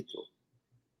little.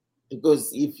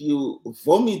 Because if you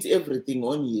vomit everything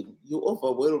on him, you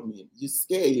overwhelm him, you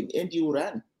scare him, and you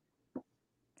run.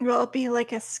 Well, it'll be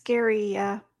like a scary,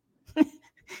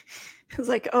 it's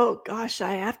like, oh gosh,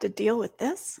 I have to deal with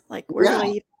this. Like, where do I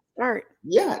even start?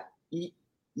 Yeah,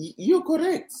 you're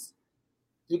correct.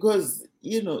 Because,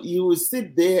 you will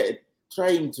sit there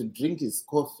trying to drink his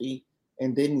coffee,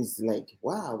 and then he's like,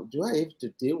 wow, do I have to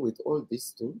deal with all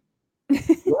this too?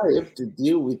 Do I have to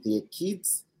deal with the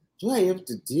kids? Do I have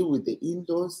to deal with the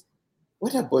in-laws?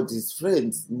 What about his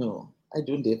friends? No. I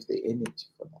don't have the energy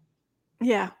for that.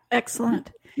 Yeah,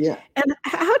 excellent. Yeah. And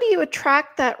how do you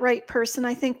attract that right person?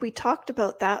 I think we talked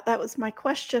about that. That was my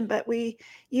question, but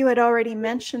you had already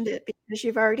mentioned it because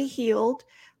you've already healed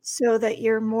so that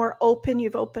you're more open,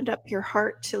 you've opened up your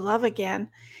heart to love again.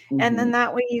 And then Mm-hmm.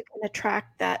 that way you can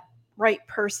attract that right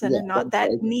person Yeah, and not that's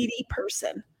that right. needy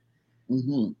person.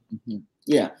 Mm-hmm. Mm-hmm.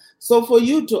 Yeah. So for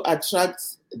you to attract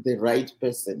the right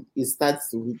person, it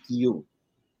starts with you.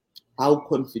 How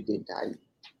confident are you?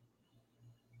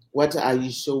 What are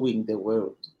you showing the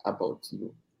world about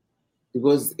you?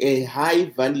 Because a high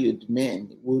valued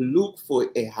man will look for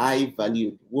a high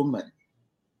valued woman.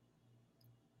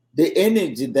 The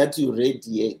energy that you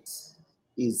radiate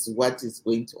is what is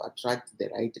going to attract the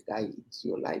right guy into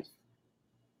your life.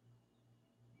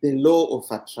 The law of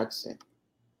attraction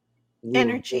will help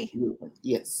Energy. you.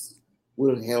 Yes,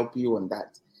 will help you on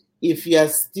that. If you are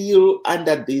still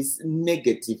under this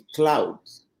negative cloud,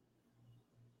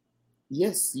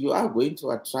 yes, you are going to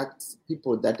attract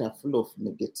people that are full of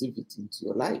negativity into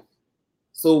your life.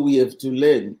 So we have to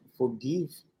learn,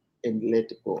 forgive and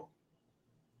let go.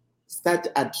 Start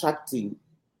attracting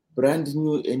brand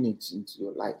new energy into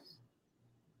your life.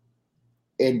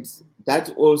 And that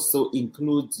also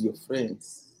includes your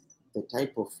friends, the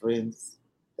type of friends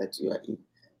that you are in,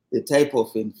 the type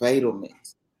of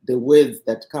environment, the words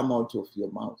that come out of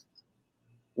your mouth.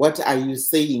 What are you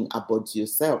saying about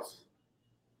yourself?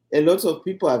 A lot of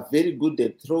people are very good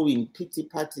at throwing pity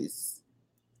parties,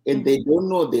 and they don't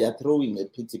know they are throwing a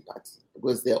pity party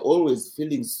because they're always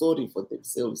feeling sorry for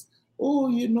themselves. Oh,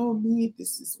 you know me,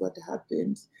 this is what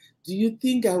happened. Do you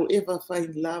think I'll ever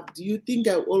find love? Do you think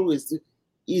I'll always do?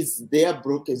 Is their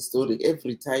broken story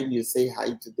every time you say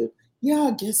hi to them?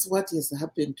 Yeah, guess what has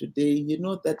happened today? You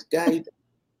know that guy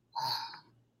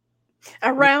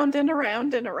Around and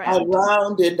around and around.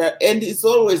 around, and it's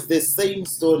always the same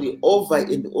story over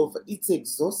and over. It's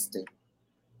exhausting.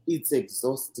 It's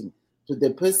exhausting to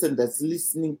the person that's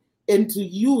listening and to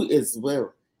you as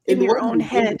well. In And your what own you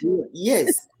don't head. do,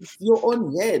 yes, it's your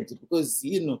own head, because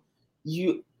you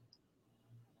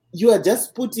you are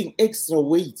just putting extra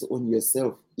weight on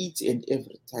yourself each and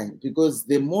every time, because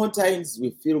the more times we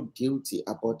feel guilty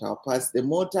about our past, the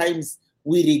more times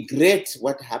we regret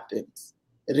what happened.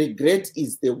 Regret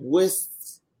is the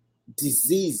worst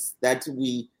disease that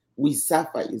we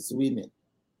suffer as women,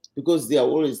 because they are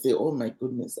always say, oh my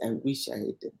goodness, I wish I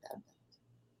had done that.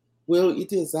 Well,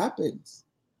 it has happened.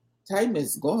 Time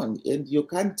is gone and you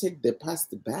can't take the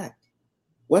past back.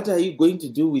 What are you going to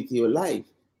do with your life?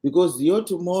 Because your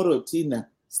tomorrow, Tina,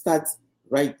 starts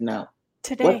right now. What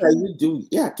Today. are you doing?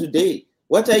 Yeah, today.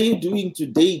 What are you doing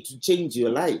today to change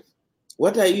your life?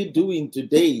 What are you doing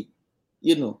today,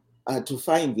 to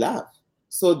find love?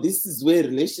 So this is where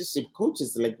relationship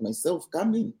coaches like myself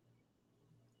come in.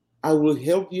 I will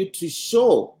help you to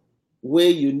show where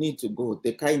you need to go,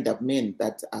 the kind of men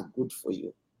that are good for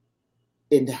you,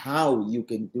 and how you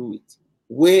can do it.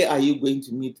 Where are you going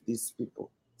to meet these people?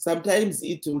 Sometimes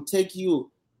it will take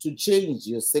you to change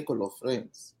your circle of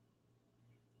friends.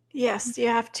 Yes, you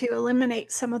have to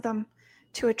eliminate some of them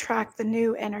to attract the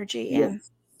new energy in.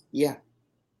 Yes. Yeah.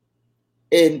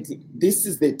 And this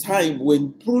is the time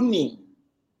when pruning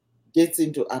gets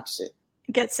into action.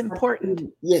 It gets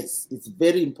important. Yes, it's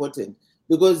very important,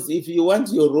 because if you want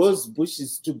your rose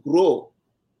bushes to grow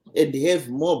and have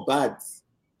more buds,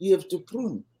 you have to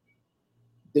prune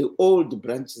the old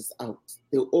branches out,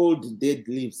 the old dead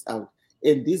leaves out.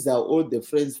 And these are all the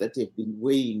friends that have been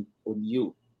weighing on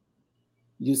you.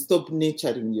 You stop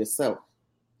nurturing yourself.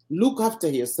 Look after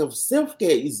yourself. Self-care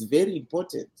is very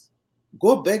important.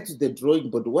 Go back to the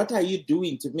drawing board. What are you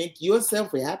doing to make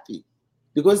yourself happy?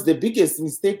 Because the biggest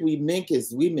mistake we make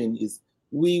as women is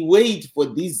we wait for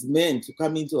these men to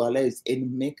come into our lives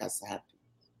and make us happy.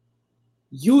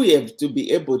 You have to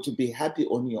be able to be happy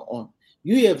on your own.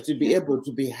 You have to be able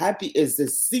to be happy as a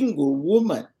single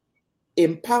woman,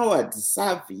 empowered,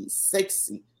 savvy,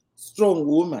 sexy, strong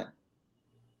woman.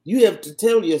 You have to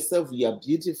tell yourself you are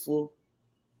beautiful,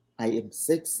 I am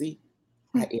sexy,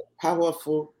 I am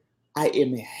powerful, I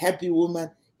am a happy woman,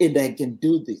 and I can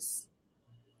do this.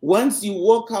 Once you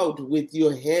walk out with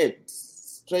your head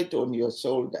straight on your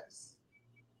shoulders,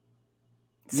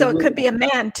 you So it will. could be a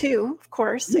man too, of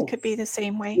course. It could be Yes. the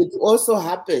same way. It also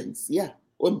happens, yeah,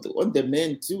 on the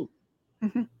men too.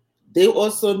 Mhm. They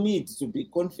also need to be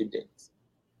confident.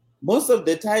 Most of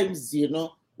the times,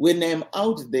 when I'm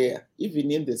out there, even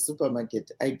in the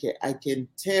supermarket, I can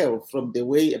tell from the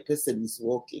way a person is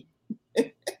walking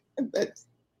that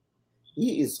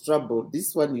he is troubled.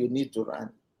 This one you need to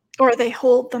run. Or they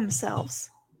hold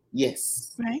themselves,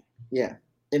 Yes. right? Yeah.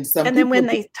 And some And then people, when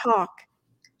they talk,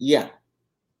 yeah,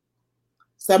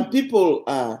 Some people,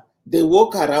 they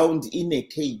walk around in a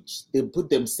cage. They put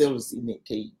themselves in a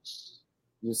cage.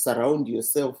 You surround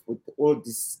yourself with all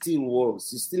these steel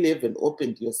walls. You still haven't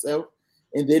opened yourself.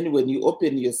 And then when you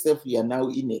open yourself, you are now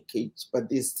in a cage.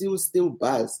 But there's still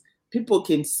bars. People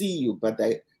can see you, but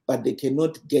they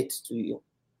cannot get to you.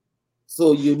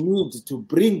 So you need to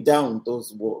bring down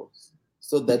those walls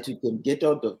so that you can get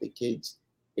out of the cage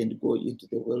and go into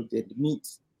the world and meet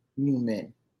new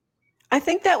men. I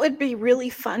think that would be really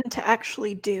fun to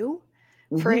actually do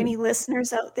for Mhm. any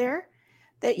listeners out there,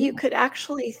 that you could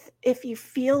actually, if you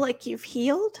feel like you've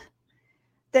healed,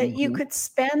 that you Mhm. could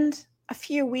spend a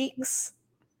few weeks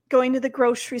going to the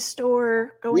grocery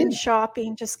store, going Yeah.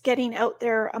 shopping, just getting out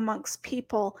there amongst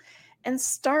people and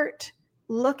start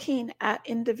looking at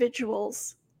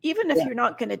individuals, even if Yeah. you're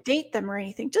not going to date them or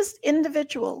anything, just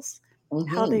individuals,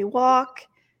 how Mhm. they walk,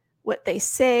 what they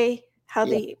say, how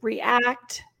Yeah. they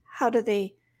react, how do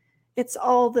they, it's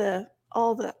all of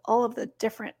the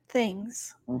different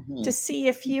things to Mhm. see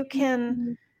if you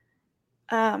can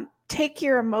take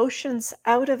your emotions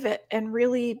out of it and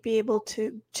really be able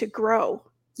to grow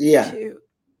Yeah. to.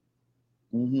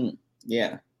 Mhm.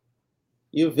 Yeah.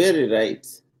 You're very right.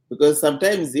 Because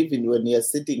sometimes even when you're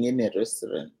sitting in a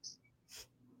restaurant,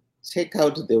 check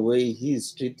out the way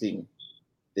he's treating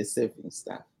the serving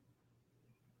staff.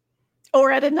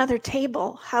 Or at another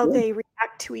table, how Yeah. they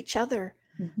react to each other.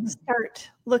 Mhm. Start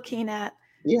looking at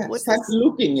Yeah. what Start does.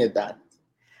 looking at that.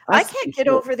 I Ask can't get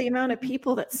yourself. over the amount of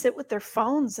people that sit with their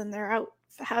phones and they're out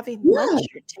having Yeah. lunch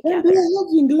And together. they're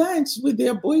having lunch with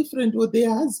their boyfriend or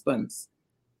their husbands.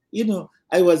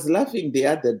 I was laughing the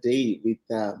other day with,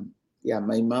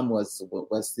 my mom was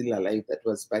still alive. That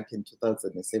was back in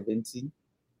 2017.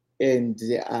 And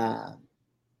I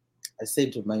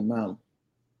said to my mom,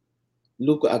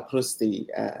 look across the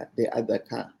other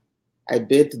car. I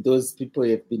bet those people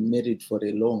have been married for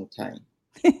a long time.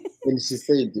 And she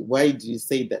said, why do you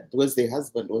say that? Because the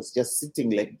husband was just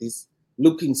sitting like this,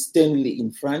 looking sternly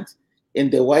in front,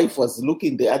 and the wife was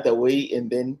looking the other way. And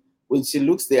then when she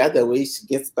looks the other way, she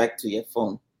gets back to her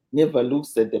phone, never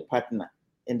looks at the partner.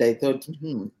 And I thought,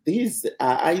 these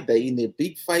are either in a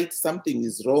big fight, something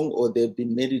is wrong, or they've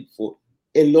been married for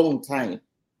a long time,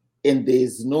 and there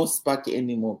is no spark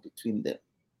anymore between them.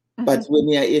 But when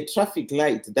you're at a traffic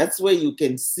light, that's where you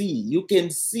can see. You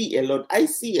can see a lot. I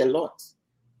see a lot.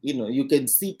 You can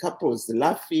see couples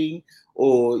laughing,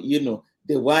 or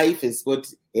the wife has got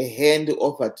a hand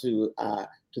over to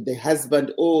the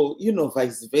husband, or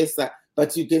vice versa.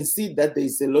 But you can see that there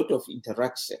is a lot of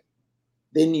interaction.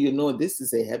 Then this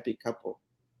is a happy couple.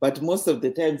 But most of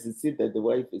the times, you see that the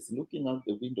wife is looking out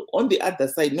the window on the other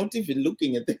side, not even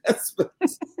looking at the husband.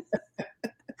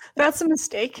 That's a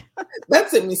mistake.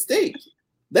 That's a mistake.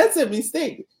 That's a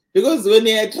mistake. Because when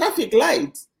you're at traffic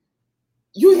light,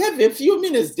 you have a few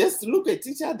minutes just to look at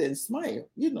each other and smile.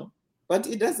 But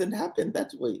it doesn't happen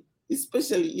that way,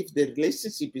 especially if the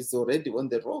relationship is already on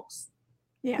the rocks.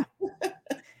 Yeah.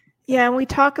 Yeah, and we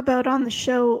talk about on the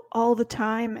show all the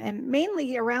time, and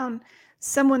mainly around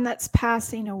someone that's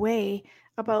passing away,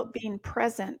 about being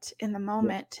present in the Yeah.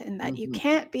 moment, and that you Mm-hmm.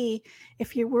 can't be,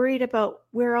 if you're worried about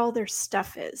where all their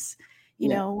stuff is,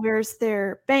 Yeah. where's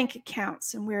their bank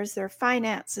accounts and where's their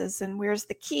finances and where's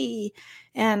the key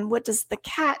and what does the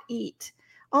cat eat.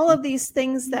 All of these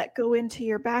things that go into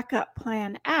your backup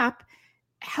plan app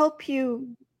help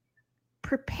you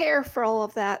prepare for all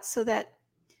of that so that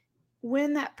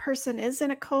when that person is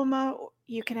in a coma,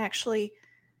 you can actually,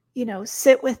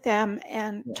 sit with them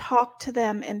and Yeah. talk to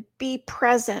them and be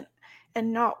present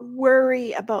and not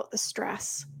worry about the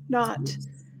stress, not,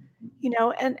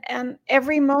 and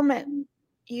every moment,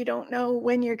 you don't know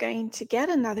when you're going to get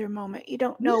another moment. You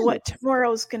don't know Yes. what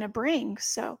tomorrow's going to bring.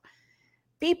 So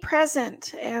be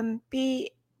present and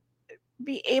be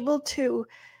able to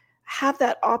have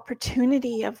that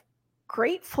opportunity of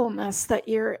gratefulness that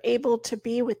you're able to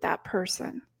be with that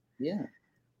person. Yeah.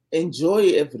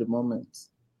 Enjoy every moment,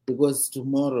 because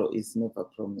tomorrow is never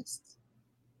promised.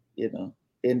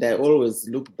 And I always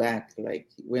look back, like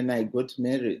when I got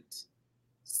married,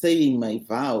 saying my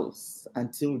vows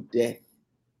until death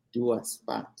do us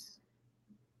part.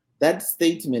 That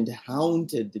statement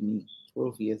haunted me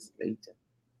 12 years later,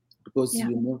 because Yeah.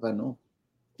 you never know.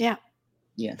 Yeah.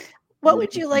 Yeah. What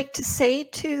would you like to say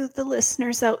to the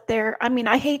listeners out there? I mean,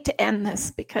 I hate to end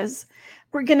this because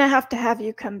we're going to have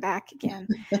you come back again.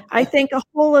 I think a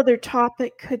whole other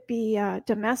topic could be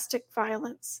domestic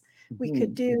violence. We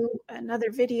could do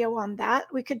another video on that.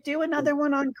 We could do another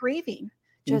one on grieving,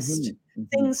 just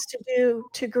things to do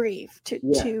to grieve,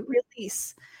 to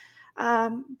release.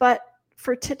 But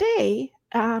for today,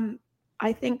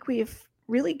 I think we've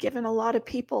really given a lot of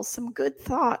people some good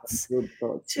thoughts Good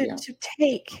thoughts. to Yeah.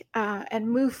 take and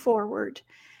move forward.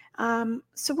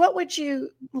 So, what would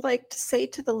you like to say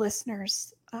to the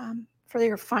listeners for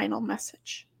your final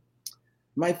message?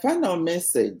 My final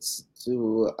message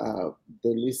to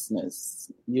the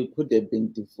listeners: you could have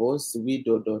been divorced,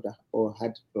 widowed, or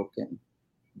heartbroken.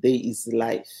 There is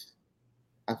life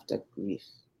after grief.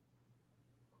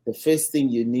 The first thing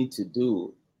you need to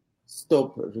do: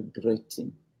 stop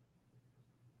regretting,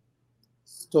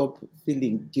 stop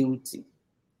feeling guilty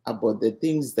about the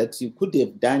things that you could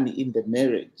have done in the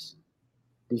marriage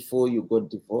before you got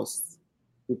divorced,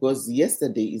 because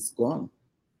yesterday is gone.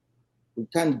 We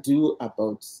can't do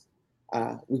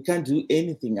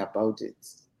anything about it.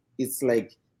 It's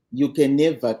like you can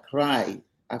never cry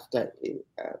after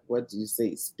what do you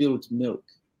say, spilled milk.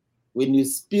 When you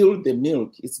spill the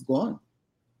milk, it's gone.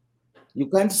 You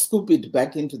can't scoop it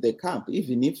back into the cup.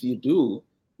 Even if you do,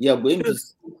 you are going to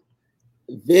scoop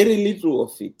very little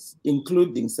of it,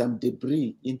 including some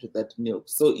debris, into that milk.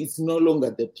 So it's no longer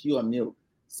the pure milk.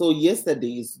 So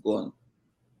yesterday is gone.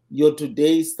 Your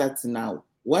today starts now.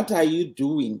 What are you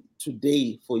doing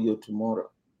today for your tomorrow?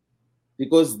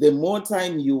 Because the more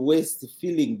time you waste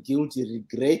feeling guilty,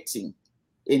 regretting,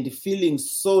 and feeling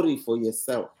sorry for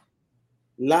yourself,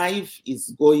 life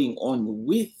is going on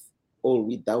with or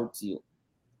without you.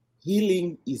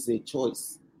 Healing is a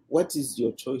choice. What is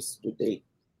your choice today?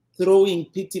 Throwing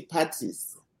pity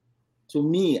parties, to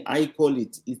me, I call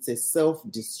it's a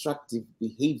self-destructive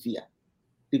behavior,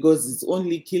 because it's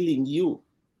only killing you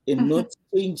and not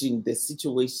changing the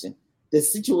situation. The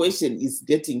situation is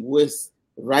getting worse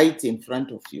right in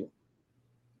front of you.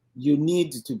 You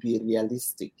need to be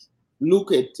realistic.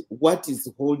 Look at what is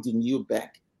holding you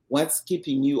back, what's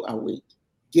keeping you awake.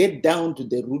 Get down to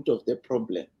the root of the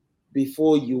problem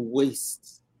before you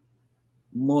waste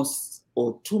most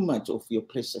or too much of your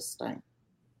precious time.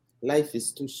 Life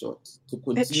is too short to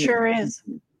continue. It sure is.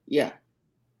 Yeah.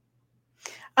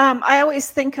 I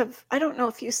always think of, I don't know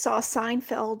if you saw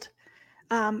Seinfeld,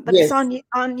 but Yes. it's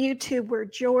on YouTube, where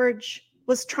George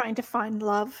was trying to find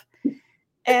love,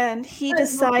 and he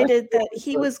decided that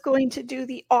he was going to do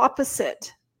the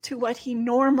opposite to what he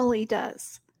normally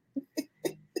does.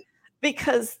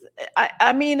 Because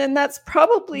I mean, and that's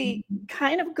probably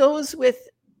kind of goes with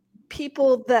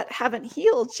people that haven't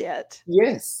healed yet.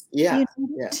 Yes. Yeah. You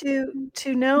need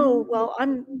to know, well,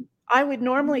 I would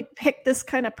normally pick this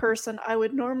kind of person. I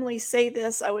would normally say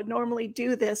this. I would normally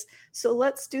do this. So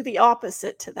let's do the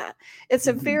opposite to that. It's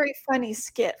a very funny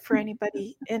skit for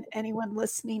anybody and anyone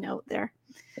listening out there.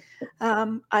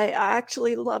 I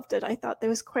actually loved it. I thought there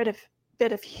was quite a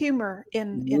bit of humor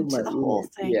into the whole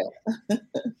thing. Yeah.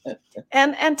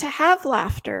 And to have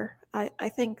laughter, I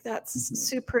think that's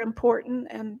super important,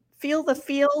 and feel the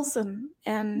feels and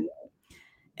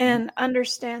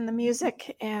understand the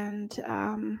music, and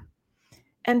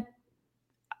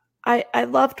I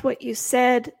loved what you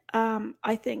said.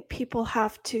 I think people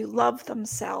have to love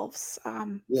themselves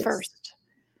Yes. first,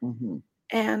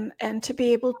 and to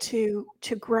be able to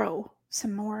grow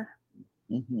some more.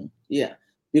 Yeah,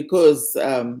 because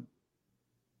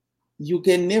you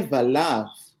can never love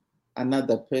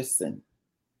another person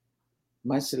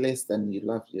much less than you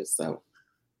love yourself.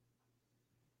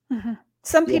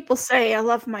 Some people say, I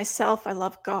love myself, I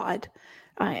love God.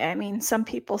 I mean, some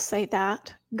people say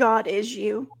that God is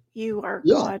you. You are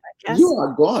God, I guess. You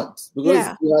are God,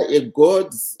 because you are a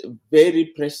God's very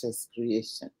precious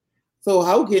creation. So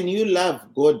how can you love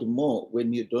God more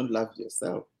when you don't love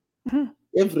yourself?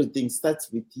 Everything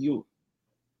starts with you.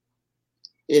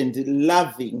 And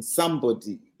loving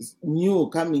somebody new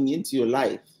coming into your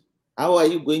life, how are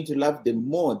you going to love them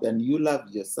more than you love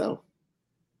yourself?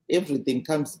 Everything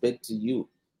comes back to you.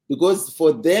 Because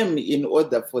for them, in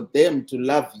order for them to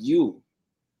love you,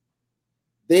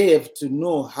 they have to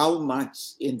know how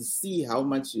much and see how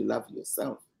much you love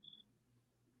yourself.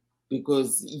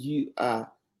 Because you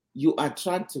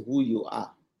attract who you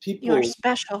are. People, you are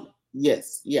special.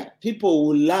 Yes, yeah. People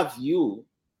will love you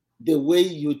the way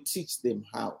you teach them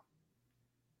how.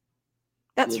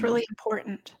 That's really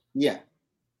important. Yeah.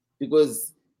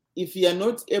 Because if you are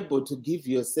not able to give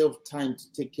yourself time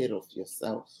to take care of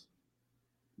yourself,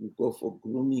 you go for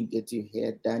grooming, get your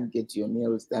hair done, get your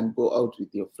nails done, go out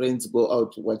with your friends, go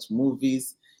out to watch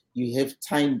movies. You have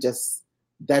time just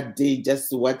that day just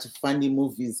to watch funny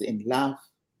movies and laugh.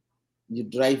 You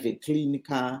drive a clean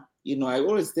car. I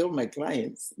always tell my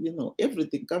clients,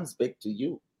 everything comes back to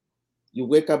you. You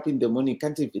wake up in the morning,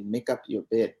 can't even make up your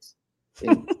bed.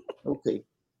 And, okay,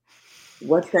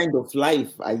 what kind of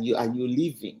life are you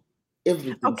living?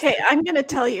 Everything. Okay, I'm going to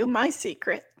tell you my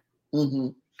secret.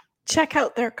 Check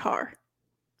out their car.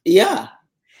 Yeah.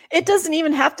 It doesn't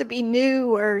even have to be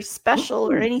new or special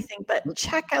or anything, but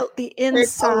check out the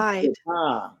inside,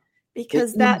 The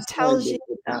because that inside tells of you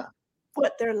the car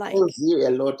what they're like. tells you a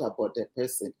lot about a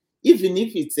person. Even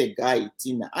if it's a guy,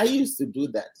 Tina, I used to do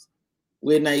that.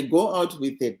 When I go out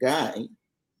with a guy,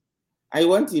 I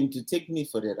want him to take me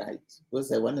for a ride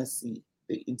because I want to see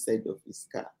the inside of his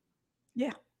car.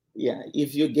 Yeah. Yeah.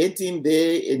 If you get in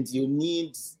there and you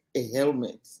need a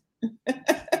helmet,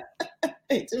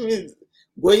 it means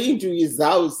going to his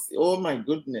house, oh my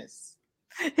goodness.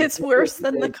 It's worse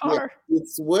than the car. Yeah,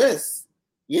 it's worse.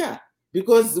 Yeah.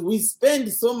 Because we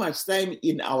spend so much time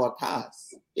in our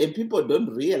cars and people don't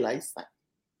realize that.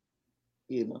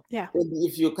 Yeah. And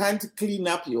if you can't clean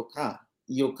up your car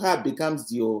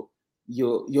becomes your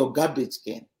garbage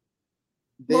can.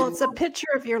 Well, Then it's a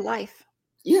picture of your life.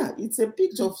 yeah, it's a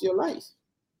picture of your life.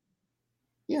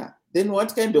 Yeah. Then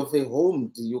what kind of a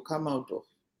home do you come out of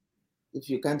if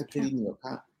you can't clean your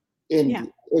car? And Yeah.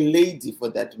 a lady for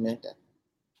that matter.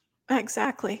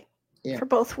 Exactly. Yeah. For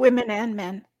both women and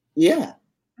men. Yeah.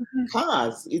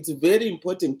 Cars, it's very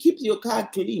important. Keep your car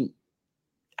clean.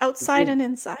 Outside and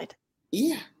inside.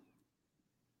 Yeah.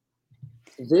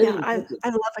 Very important. I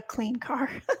love a clean car.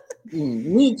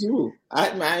 Me too.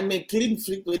 I'm a clean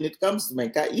freak when it comes to my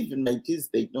car. Even my kids,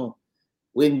 they know.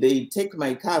 When they take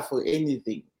my car for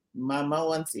anything, Mama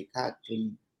wants a car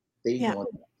clean. They know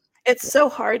that. It's so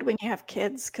hard when you have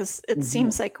kids because it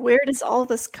seems like, where does all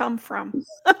this come from?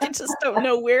 I just don't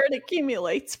know where it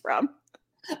accumulates from.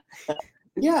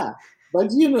 Yeah.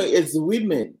 But as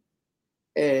women,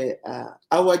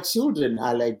 our children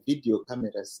are like video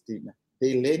cameras, Tina.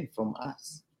 They learn from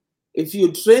us. If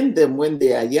you train them when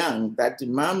they are young that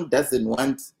mom doesn't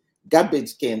want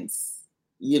garbage cans,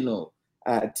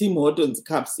 Tim Hortons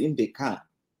cups in the car,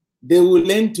 they will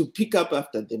learn to pick up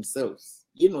after themselves.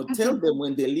 Tell them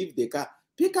when they leave the car,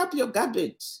 pick up your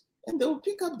garbage, and they will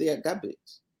pick up their garbage.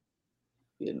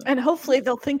 And hopefully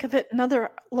they'll think of it in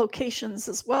other locations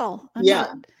as well. And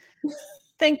not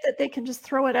think that they can just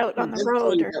throw it out on the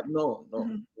road. No.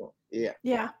 Yeah.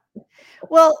 Yeah.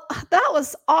 Well, that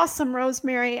was awesome,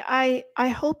 Rosemary. I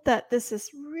hope that this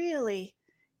has really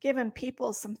given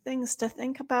people some things to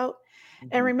think about.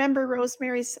 And remember,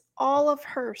 Rosemary's all of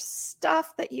her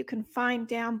stuff that you can find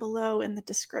down below in the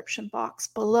description box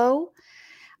below,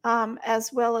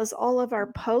 as well as all of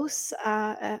our posts,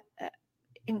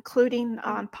 including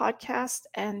on podcast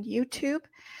and YouTube.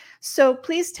 So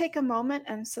please take a moment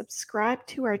and subscribe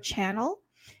to our channel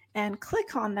and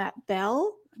click on that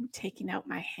bell. I'm taking out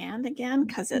my hand again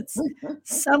because it's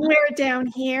somewhere down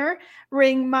here.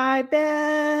 Ring my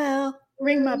bell.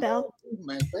 Ring my bell.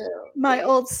 My bell. My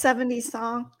old 70s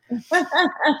song.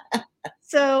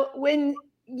 So when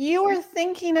you are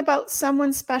thinking about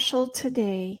someone special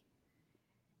today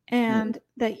and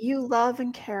that you love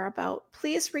and care about,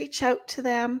 please reach out to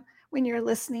them when you're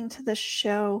listening to the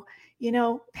show.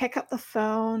 Pick up the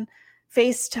phone,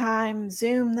 FaceTime,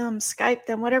 Zoom them, Skype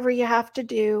them, whatever you have to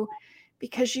do,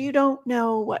 because you don't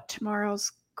know what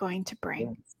tomorrow's going to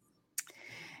bring.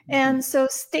 And so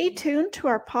stay tuned to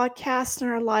our podcast and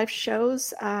our live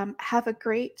shows.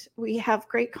 We have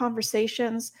great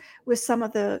conversations with some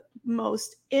of the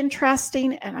most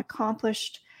interesting and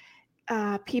accomplished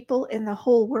people in the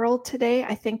whole world today.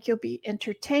 I think you'll be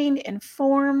entertained,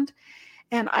 informed,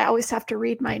 and I always have to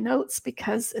read my notes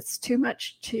because it's too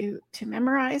much to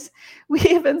memorize. We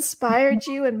have inspired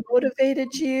you and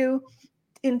motivated you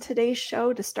in today's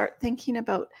show to start thinking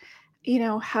about,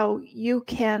 how you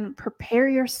can prepare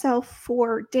yourself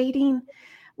for dating,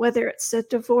 whether it's a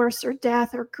divorce or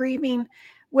death or grieving,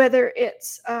 whether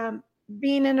it's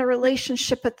being in a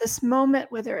relationship at this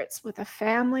moment, whether it's with a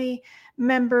family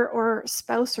member or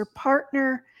spouse or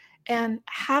partner, and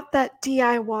have that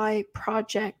DIY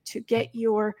project to get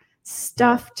your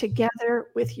stuff together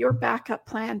with your backup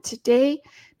plan today,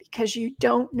 because you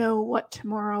don't know what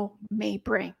tomorrow may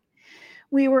bring.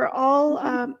 We were all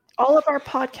of our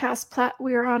podcast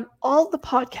we are on all the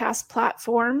podcast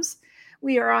platforms.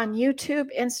 We are on YouTube,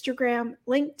 Instagram,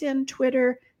 LinkedIn,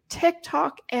 Twitter,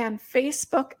 TikTok, and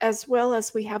Facebook, as well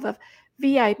as we have a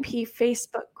VIP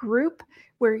Facebook group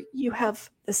where you have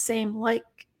the same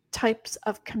types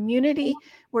of community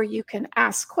where you can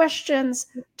ask questions,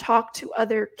 talk to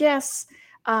other guests,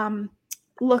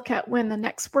 look at when the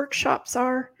next workshops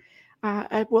are.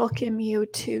 I welcome you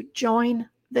to join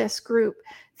this group.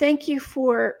 Thank you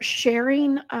for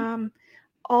sharing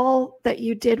all that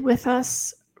you did with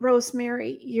us,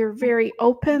 Rosemary. You're very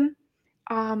open,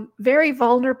 very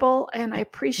vulnerable, and I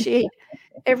appreciate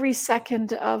every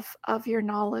second of your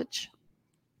knowledge.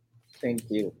 Thank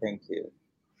you.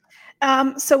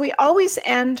 So we always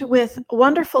end with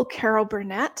wonderful Carol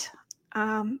Burnett.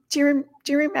 Do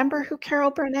you remember who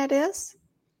Carol Burnett is?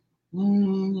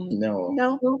 No.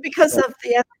 No, because of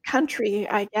the other country,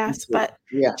 I guess. But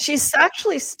Yeah. she's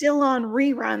actually still on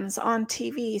reruns on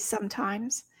TV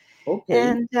sometimes. Okay.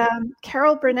 And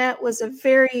Carol Burnett was a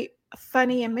very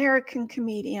funny American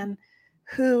comedian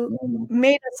who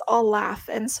made us all laugh.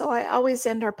 And so I always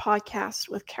end our podcast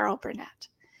with Carol Burnett.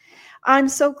 I'm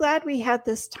so glad we had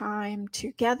this time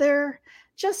together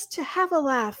just to have a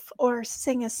laugh or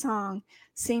sing a song.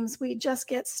 Seems we just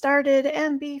get started,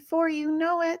 and before you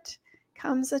know it,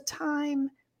 comes a time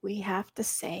we have to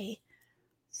say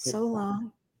so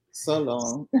long. So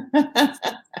long.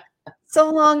 So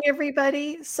long,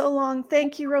 everybody. So long.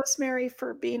 Thank you, Rosemary,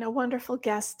 for being a wonderful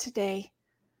guest today.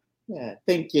 Yeah,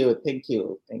 thank you. Thank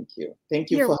you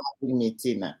for having me,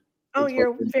 Tina. Oh,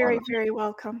 you're very, very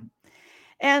welcome.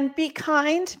 And be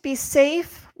kind, be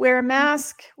safe, wear a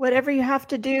mask, whatever you have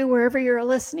to do, wherever you're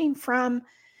listening from.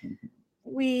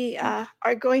 We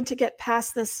are going to get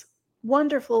past this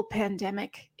wonderful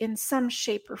pandemic in some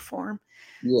shape or form.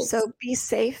 Yes. So be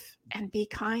safe and be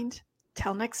kind.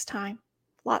 Till next time,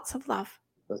 lots of love.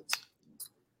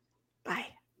 Bye.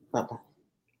 Bye-bye.